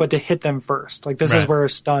them, but to hit them first. Like this is where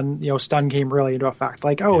stun came really into effect.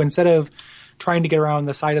 Like instead of trying to get around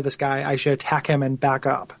the side of this guy, I should attack him and back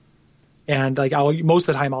up. And like most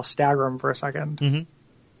of the time I'll stagger him for a second.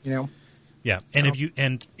 Yeah, and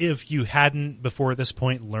if you hadn't before this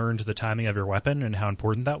point learned the timing of your weapon and how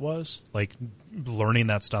important that was, like learning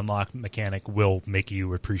that stun lock mechanic will make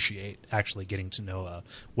you appreciate actually getting to know a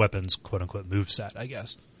weapon's quote unquote moveset, I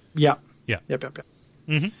guess. Yeah. Yeah. Yep.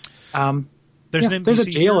 Mm-hmm. There's a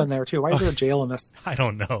jail in there too. Why is there a jail in this? I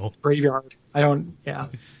don't know. Graveyard. Yeah.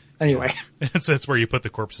 Anyway. It's where you put the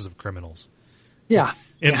corpses of criminals. Yeah.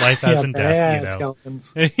 In life as in death, you know.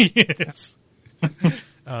 Skeletons. Yes.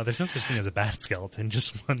 There's no such thing as a bad skeleton,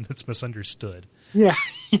 just one that's misunderstood. Yeah.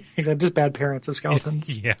 Exactly. Just bad parents of skeletons.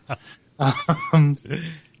 Yeah.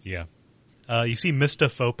 Yeah. You see Mista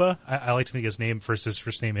Fopa? I like to think his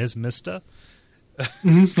first name is Mista.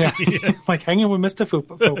 Yeah. Like hanging with Mr.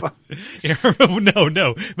 Fupa.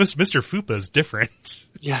 No. Mr. Fupa is different.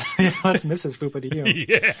 Yeah, that's Mrs. Fupa to you.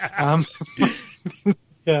 Yeah.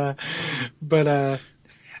 Yeah. But,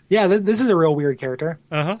 this is a real weird character.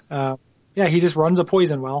 Uh-huh. Yeah, he just runs a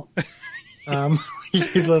poison well. He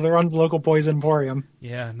runs the local poison emporium.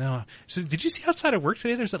 Yeah, no. So did you see outside of work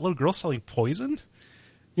today there's that little girl selling poison?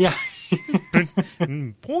 Yeah.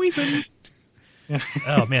 Poison.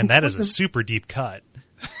 Oh man, that is a super deep cut.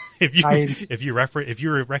 If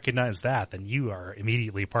you recognize that, then you are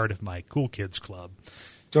immediately part of my Cool Kids Club.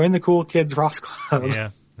 Join the Cool Kids Ross Club.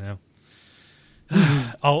 Yeah.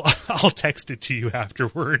 I'll text it to you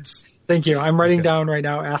afterwards. Thank you. I'm writing down right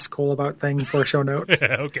now. Ask Cole about thing for a show note.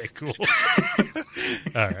 Okay, cool.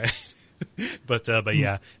 All right. But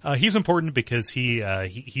yeah, he's important because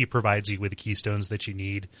he provides you with the keystones that you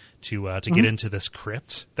need to get into this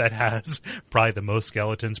crypt that has probably the most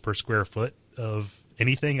skeletons per square foot of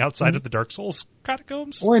anything outside of the Dark Souls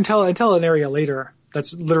catacombs. Or until an area later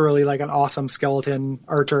that's literally like an awesome skeleton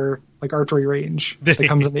archery range that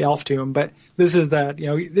comes in the Elf Tomb. But this is that,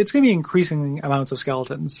 it's going to be increasing amounts of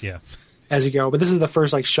skeletons as you go. But this is the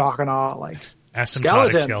first like shock and awe, like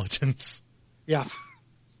asymptotic skeletons. Yeah.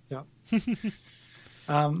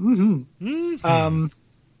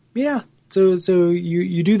 Yeah. So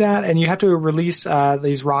you do that, and you have to release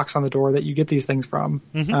these rocks on the door that you get these things from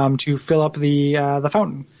to fill up the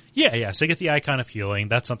fountain. Yeah. So you get the icon of healing.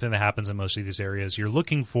 That's something that happens in most of these areas. You're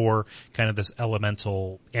looking for kind of this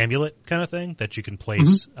elemental amulet kind of thing that you can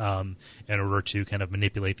place in order to kind of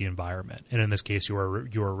manipulate the environment. And in this case, you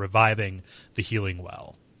are reviving the healing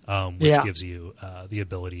well, which gives you the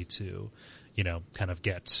ability to, kind of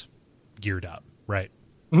get geared up, right?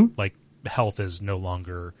 Like health is no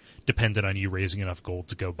longer dependent on you raising enough gold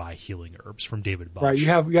to go buy healing herbs from David Bunch. Right.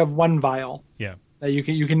 You have one vial. Yeah. That you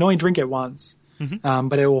can only drink it once.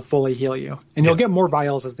 But it will fully heal you, and you'll get more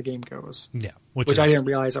vials as the game goes. Yeah, which I didn't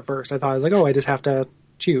realize at first. I thought I was like, I just have to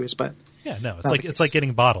choose, but no, it's like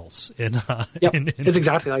getting bottles in. It's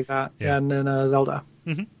exactly like that. Yeah. And in Zelda.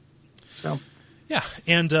 So. Yeah,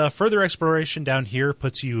 and further exploration down here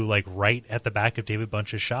puts you like right at the back of David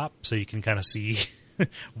Bunch's shop, so you can kind of see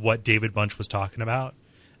what David Bunch was talking about.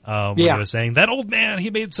 When he was saying, that old man, he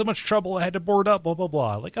made so much trouble, I had to board up, blah, blah,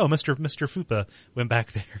 blah. Like, Mr. Fupa went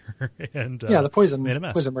back there and the poison made a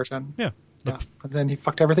mess. Poison merchant. Yeah. And then he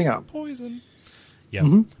fucked everything up. Poison.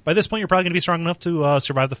 Yeah. By this point, you're probably going to be strong enough to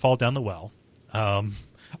survive the fall down the well.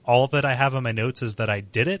 All that I have on my notes is that I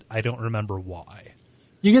did it. I don't remember why.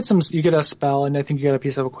 You get a spell, and I think you get a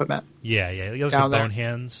piece of equipment. Yeah. You get the bone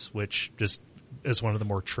hands, which just is one of the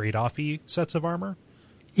more trade-off-y sets of armor.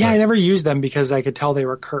 Yeah, I never used them because I could tell they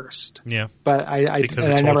were cursed. Yeah, but I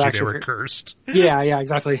never actually they were cursed. Yeah,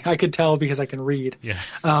 exactly. I could tell because I can read. Yeah.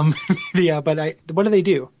 But what do they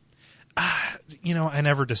do? I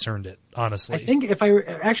never discerned it, honestly. I think if I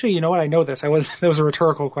actually, I know this. That was a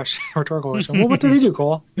rhetorical question. Well, what do they do,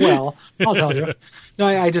 Cole? Well, I'll tell you. No,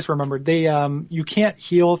 I just remembered. They you can't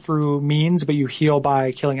heal through means, but you heal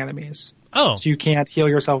by killing enemies. Oh, so you can't heal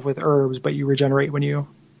yourself with herbs, but you regenerate when you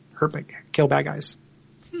kill bad guys.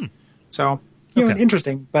 So,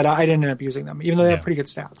 interesting, but I didn't end up using them, even though they have pretty good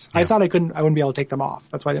stats. Yeah. I thought I wouldn't be able to take them off.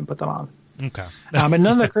 That's why I didn't put them on. Okay. And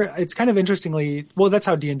none of it's kind of interestingly, that's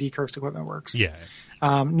how D&D cursed equipment works. Yeah.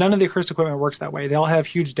 None of the cursed equipment works that way. They all have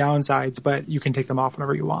huge downsides, but you can take them off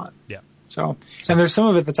whenever you want. Yeah. So and there's some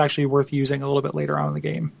of it that's actually worth using a little bit later on in the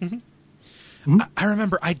game. I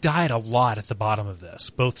remember I died a lot at the bottom of this,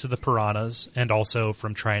 both to the piranhas and also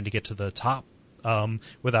from trying to get to the top.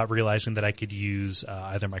 Without realizing that I could use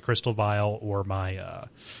either my crystal vial or my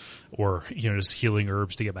just healing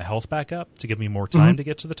herbs to get my health back up to give me more time to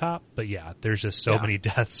get to the top. But yeah, there's just so many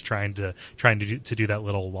deaths trying to do that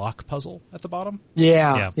little lock puzzle at the bottom.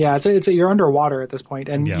 Yeah. It's you're underwater at this point,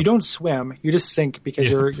 and you don't swim. You just sink because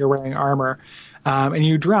you're wearing armor, and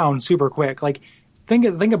you drown super quick. Like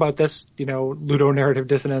think about this, ludonarrative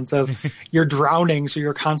dissonance of you're drowning, so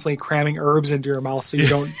you're constantly cramming herbs into your mouth so you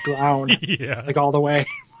don't drown, like all the way.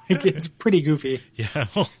 Like it's pretty goofy. Yeah.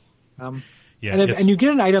 Yeah. And you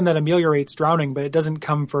get an item that ameliorates drowning, but it doesn't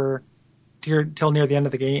come till near the end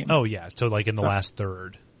of the game. Oh yeah, so like in the last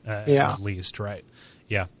third, at least, right?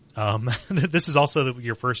 Yeah. This is also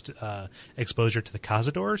your first exposure to the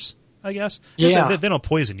Cazadors, I guess. Yeah. They don't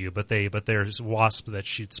poison you, but there's wasps that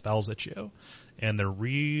shoot spells at you, and they're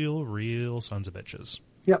real sons of bitches.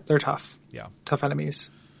 Yep, they're tough. Yeah, tough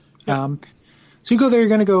enemies. Yep. So you go there. You're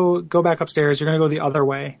going to go back upstairs. You're going to go the other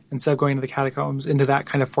way instead of going to the catacombs into that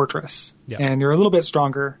kind of fortress. Yeah. And you're a little bit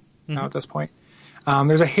stronger now at this point.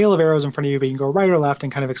 There's a hail of arrows in front of you, but you can go right or left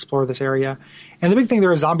and kind of explore this area. And the big thing,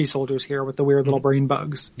 there are zombie soldiers here with the weird little brain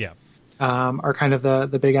bugs. Yeah. Are kind of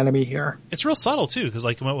the big enemy here. It's real subtle too, because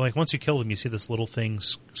like once you kill them, you see this little thing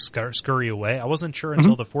scurry away. I wasn't sure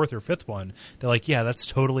until the fourth or fifth one. They're like, yeah, that's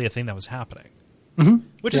totally a thing that was happening,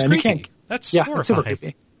 which is creepy. That's horrifying. It's super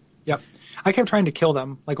creepy. Yep. I kept trying to kill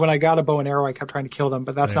them. Like when I got a bow and arrow, I kept trying to kill them,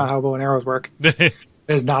 but that's not how bow and arrows work.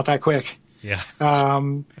 It's not that quick. Yeah.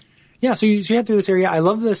 So you head through this area. I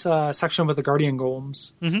love this section with the guardian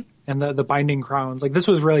golems and the binding crowns. Like this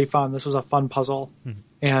was really fun. This was a fun puzzle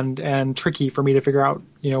and tricky for me to figure out,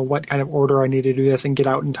 what kind of order I need to do this and get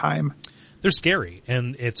out in time. They're scary,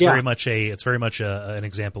 and it's very much an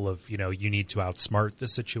example of you need to outsmart the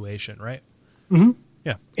situation, right? Mm-hmm.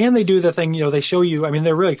 Yeah. And they do the thing, they show you, I mean,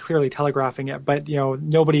 they're really clearly telegraphing it, but,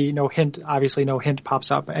 no hint pops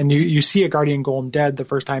up. And you see a guardian golem dead the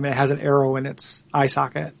first time, and it has an arrow in its eye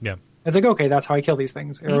socket. Yeah. It's like, okay, that's how I kill these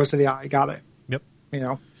things. Arrows to the eye. Got it. Yep.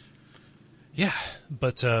 Yeah.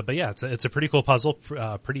 But yeah, it's a pretty cool puzzle,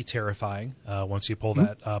 pretty terrifying, once you pull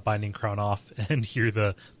that, binding crown off and hear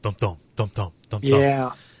the thump, thump, thump, thump, thump,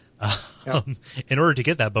 yeah. In order to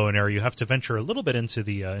get that bow and arrow, you have to venture a little bit into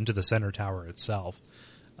the center tower itself,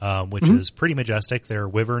 which is pretty majestic. There are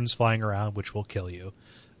wyverns flying around, which will kill you.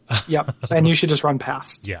 Yep, and you should just run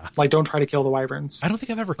past. Yeah. Like, don't try to kill the wyverns. I don't think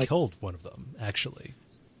I've ever killed one of them, actually.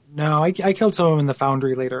 No, I killed some of them in the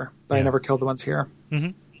foundry later, but I never killed the ones here. Mm-hmm.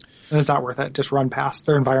 And it's not worth it. Just run past.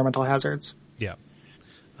 They're environmental hazards. Yeah.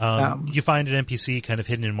 You find an NPC kind of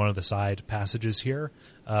hidden in one of the side passages here.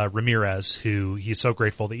 Ramirez, who he's so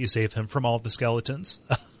grateful that you save him from all of the skeletons,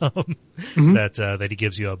 that he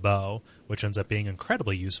gives you a bow, which ends up being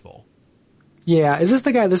incredibly useful. Yeah, is this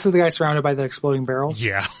the guy? This is the guy surrounded by the exploding barrels.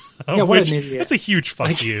 Yeah, yeah. What an idiot! That's a huge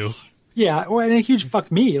fuck you. Yeah, well, and a huge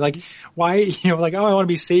fuck me. Like, why? I want to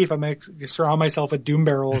be safe. I'm going to surround myself with doom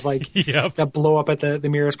barrels, that blow up at the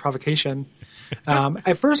merest provocation.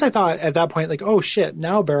 At first, I thought at that point, like, oh shit,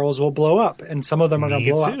 now barrels will blow up, and some of them are going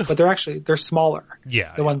to blow up, but they're smaller.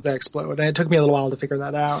 Yeah, the ones that explode, and it took me a little while to figure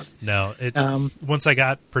that out. No, once I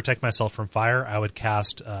got protect myself from fire, I would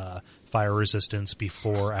cast fire resistance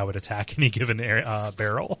before I would attack any given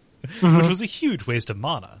barrel, which was a huge waste of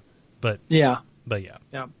mana. But yeah.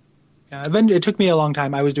 It took me a long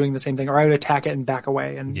time. I was doing the same thing, or I would attack it and back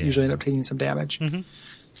away, and usually end up taking some damage.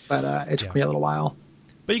 But it took me a little while.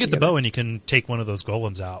 But you get the bow, and you can take one of those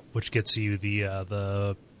golems out, which gets you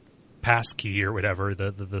the pass key or whatever,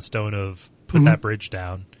 the stone of put that bridge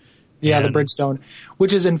down. Yeah, the bridge stone,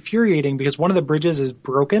 which is infuriating because one of the bridges is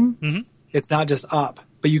broken. It's not just up,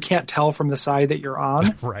 but you can't tell from the side that you're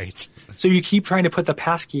on. Right. So you keep trying to put the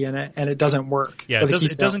pass key in it, and it doesn't work. Yeah,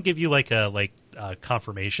 it doesn't give you like a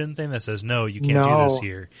confirmation thing that says, no, you can't do this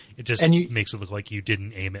here. It just makes it look like you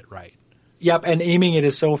didn't aim it right. Yep, and aiming it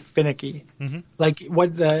is so finicky. Like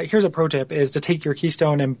here's a pro tip is to take your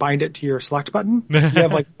keystone and bind it to your select button. You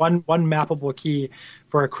have like one mappable key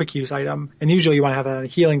for a quick use item, and usually you want to have that on a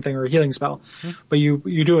healing thing or a healing spell. But you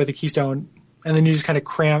do it with the keystone, and then you just kind of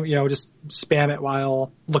cram, just spam it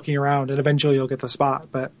while looking around, and eventually you'll get the spot.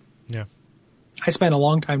 But yeah, I spent a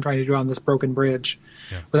long time trying to do it on this broken bridge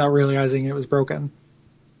without realizing it was broken,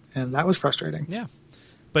 and that was frustrating. Yeah.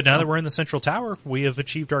 But now that we're in the central tower, we have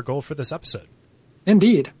achieved our goal for this episode.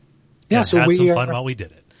 Indeed. Yeah, so we had some fun while we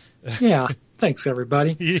did it. Yeah. Thanks,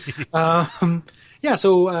 everybody.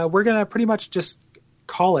 So we're going to pretty much just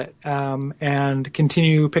call it and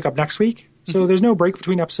continue pick up next week. So there's no break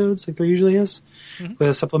between episodes like there usually is. With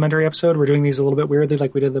a supplementary episode, we're doing these a little bit weirdly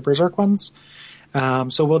like we did the Berserk ones.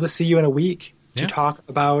 So we'll just see you in a week to talk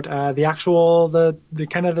about the actual, the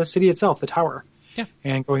kind of the city itself, the tower. Yeah.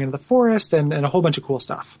 And going into the forest and a whole bunch of cool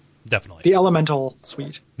stuff. Definitely. The elemental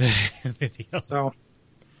suite. So.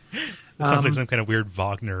 It sounds like some kind of weird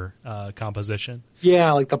Wagner composition.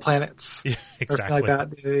 Yeah, like the planets. Yeah, exactly. Or something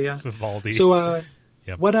like that. Yeah. Vivaldi. So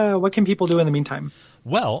what can people do in the meantime?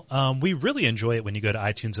 Well, we really enjoy it when you go to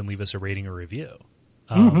iTunes and leave us a rating or review.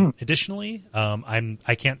 Additionally,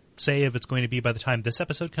 I can't say if it's going to be by the time this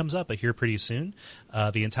episode comes up, but here pretty soon,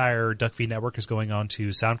 the entire Duck Feed network is going on to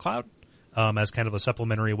SoundCloud as kind of a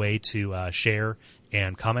supplementary way to share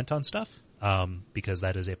and comment on stuff. Because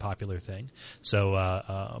that is a popular thing.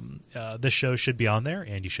 So this show should be on there,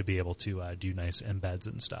 and you should be able to do nice embeds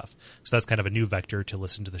and stuff. So that's kind of a new vector to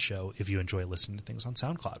listen to the show if you enjoy listening to things on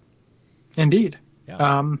SoundCloud. Indeed.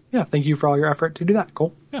 Yeah. Thank you for all your effort to do that.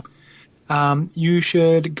 Cool. Yeah. You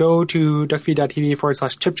should go to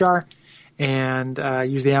duckfeed.tv/tipjar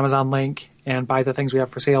and use the Amazon link and buy the things we have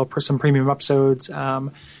for sale, some premium episodes,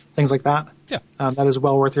 things like that. Yeah. That is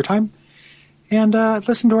well worth your time. And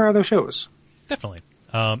listen to our other shows. Definitely.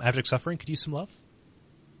 Abject Suffering could use some love.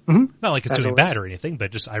 Mm-hmm. Not like it's doing bad or anything,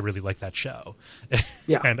 but just I really like that show.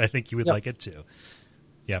 Yeah. And I think you would like it too.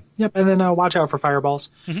 Yep. Yep. And then watch out for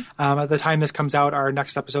fireballs. At the time this comes out, our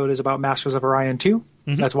next episode is about Masters of Orion 2.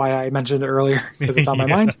 That's why I mentioned it earlier, because it's on my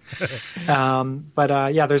mind.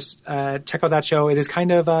 There's check out that show. It is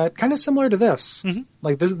kind of similar to this.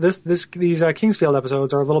 Like these Kingsfield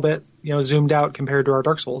episodes are a little bit zoomed out compared to our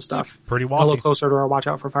Dark Souls stuff. Pretty wonky. A little closer to our watch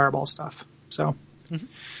out for fireball stuff. So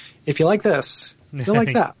if you like this, you'll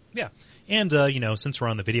like that. Yeah. And since we're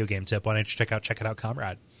on the video game tip, why don't you check it out,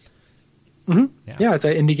 Comrade? Yeah, it's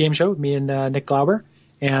an indie game show with me and Nick Glauber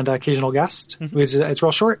and occasional guest. It's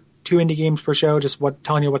real short, 2 indie games per show, just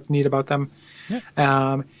telling you what's neat about them.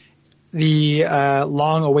 Yeah. The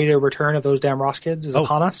long-awaited return of those damn Ross kids is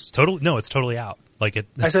upon us. It's totally out. I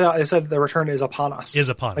said the return is upon us. Is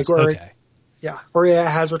upon us. Okay. Yeah, or it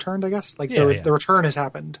has returned, I guess. The return has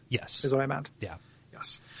happened. Yes, is what I meant. Yeah.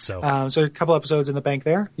 Yes. So a couple episodes in the bank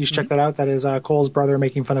there. You should check that out. That is Cole's brother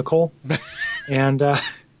making fun of Cole, and.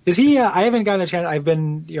 Is he? I haven't gotten a chance. I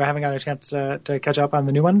haven't gotten a chance to catch up on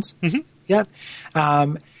the new ones yet.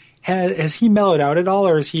 Has he mellowed out at all,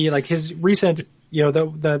 or is he like his recent?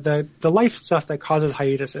 The life stuff that causes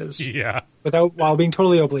hiatuses. Yeah. While being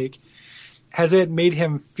totally oblique, has it made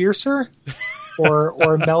him fiercer,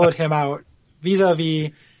 or mellowed him out vis-a-vis?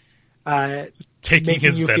 Taking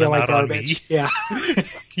his venom out on me. Yeah.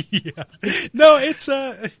 Yeah. No, it's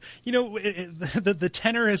the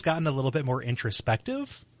tenor has gotten a little bit more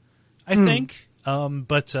introspective, I think.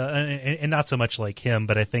 But and not so much like him,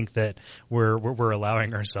 but I think that we're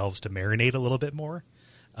allowing ourselves to marinate a little bit more.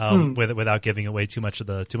 Without giving away too much of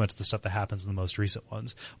the stuff that happens in the most recent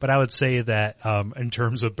ones. But I would say that in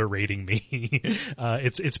terms of berating me,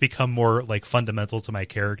 it's become more like fundamental to my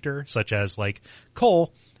character, such as like,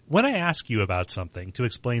 Cole, when I ask you about something to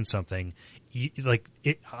explain something,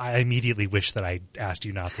 I immediately wish that I asked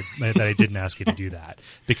you that I didn't ask you to do that,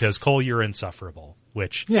 because Cole, you're insufferable,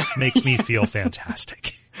 which makes me feel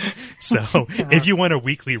fantastic. So if you want a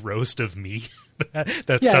weekly roast of me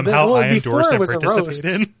that somehow I endorse and participate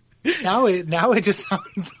in. Now it just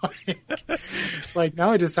sounds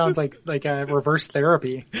like a reverse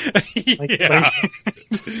therapy. We're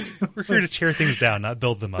here to tear things down, not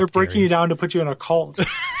build them up. They're breaking you down to put you in a cult.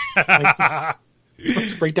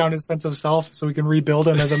 Let's break down his sense of self so we can rebuild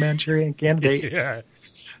him as a Manchurian candidate. Yeah.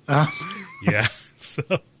 Yeah. So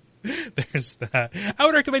there's that. I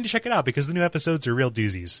would recommend you check it out because the new episodes are real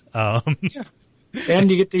doozies. Yeah.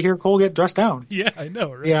 And you get to hear Cole get dressed down. Yeah, I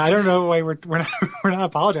know. Right? Yeah, I don't know why we're not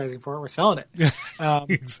apologizing for it. We're selling it.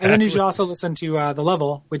 Exactly. And then you should also listen to The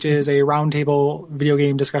Level, which is a roundtable video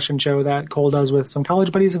game discussion show that Cole does with some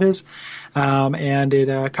college buddies of his, and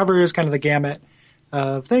it covers kind of the gamut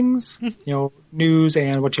of things, news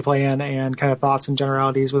and what you play in, and kind of thoughts and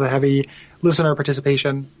generalities with a heavy listener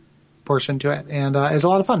participation portion to it, and it's a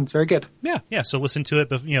lot of fun. It's very good. Yeah. So listen to it,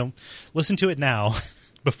 but listen to it now.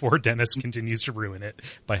 Before Dennis continues to ruin it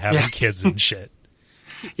by having kids and shit.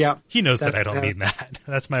 Yeah. He knows that I don't mean that.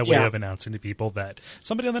 That's my way of announcing to people that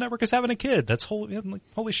somebody on the network is having a kid. That's holy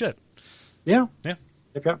shit. Yeah. Yeah.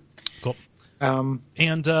 Yep. Cool.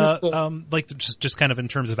 Just kind of in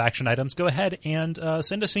terms of action items, go ahead and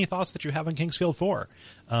send us any thoughts that you have on Kingsfield 4.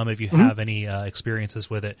 If you have any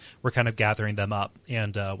experiences with it, we're kind of gathering them up,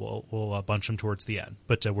 and we'll bunch them towards the end.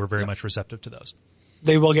 But we're very much receptive to those.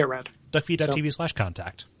 They will get read.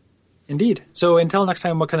 Duckfeed.tv/contact. Indeed. So until next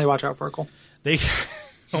time, what can they watch out for, Cole? They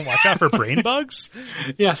watch out for brain bugs?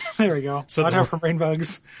 Yeah, there we go. So watch out for brain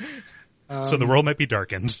bugs. So the world might be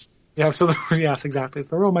darkened. Yeah, yes, exactly. So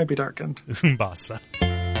the world might be darkened. Umbasa.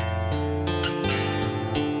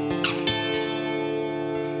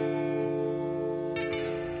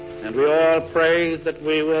 And we all pray that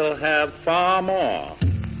we will have far more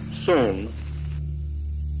soon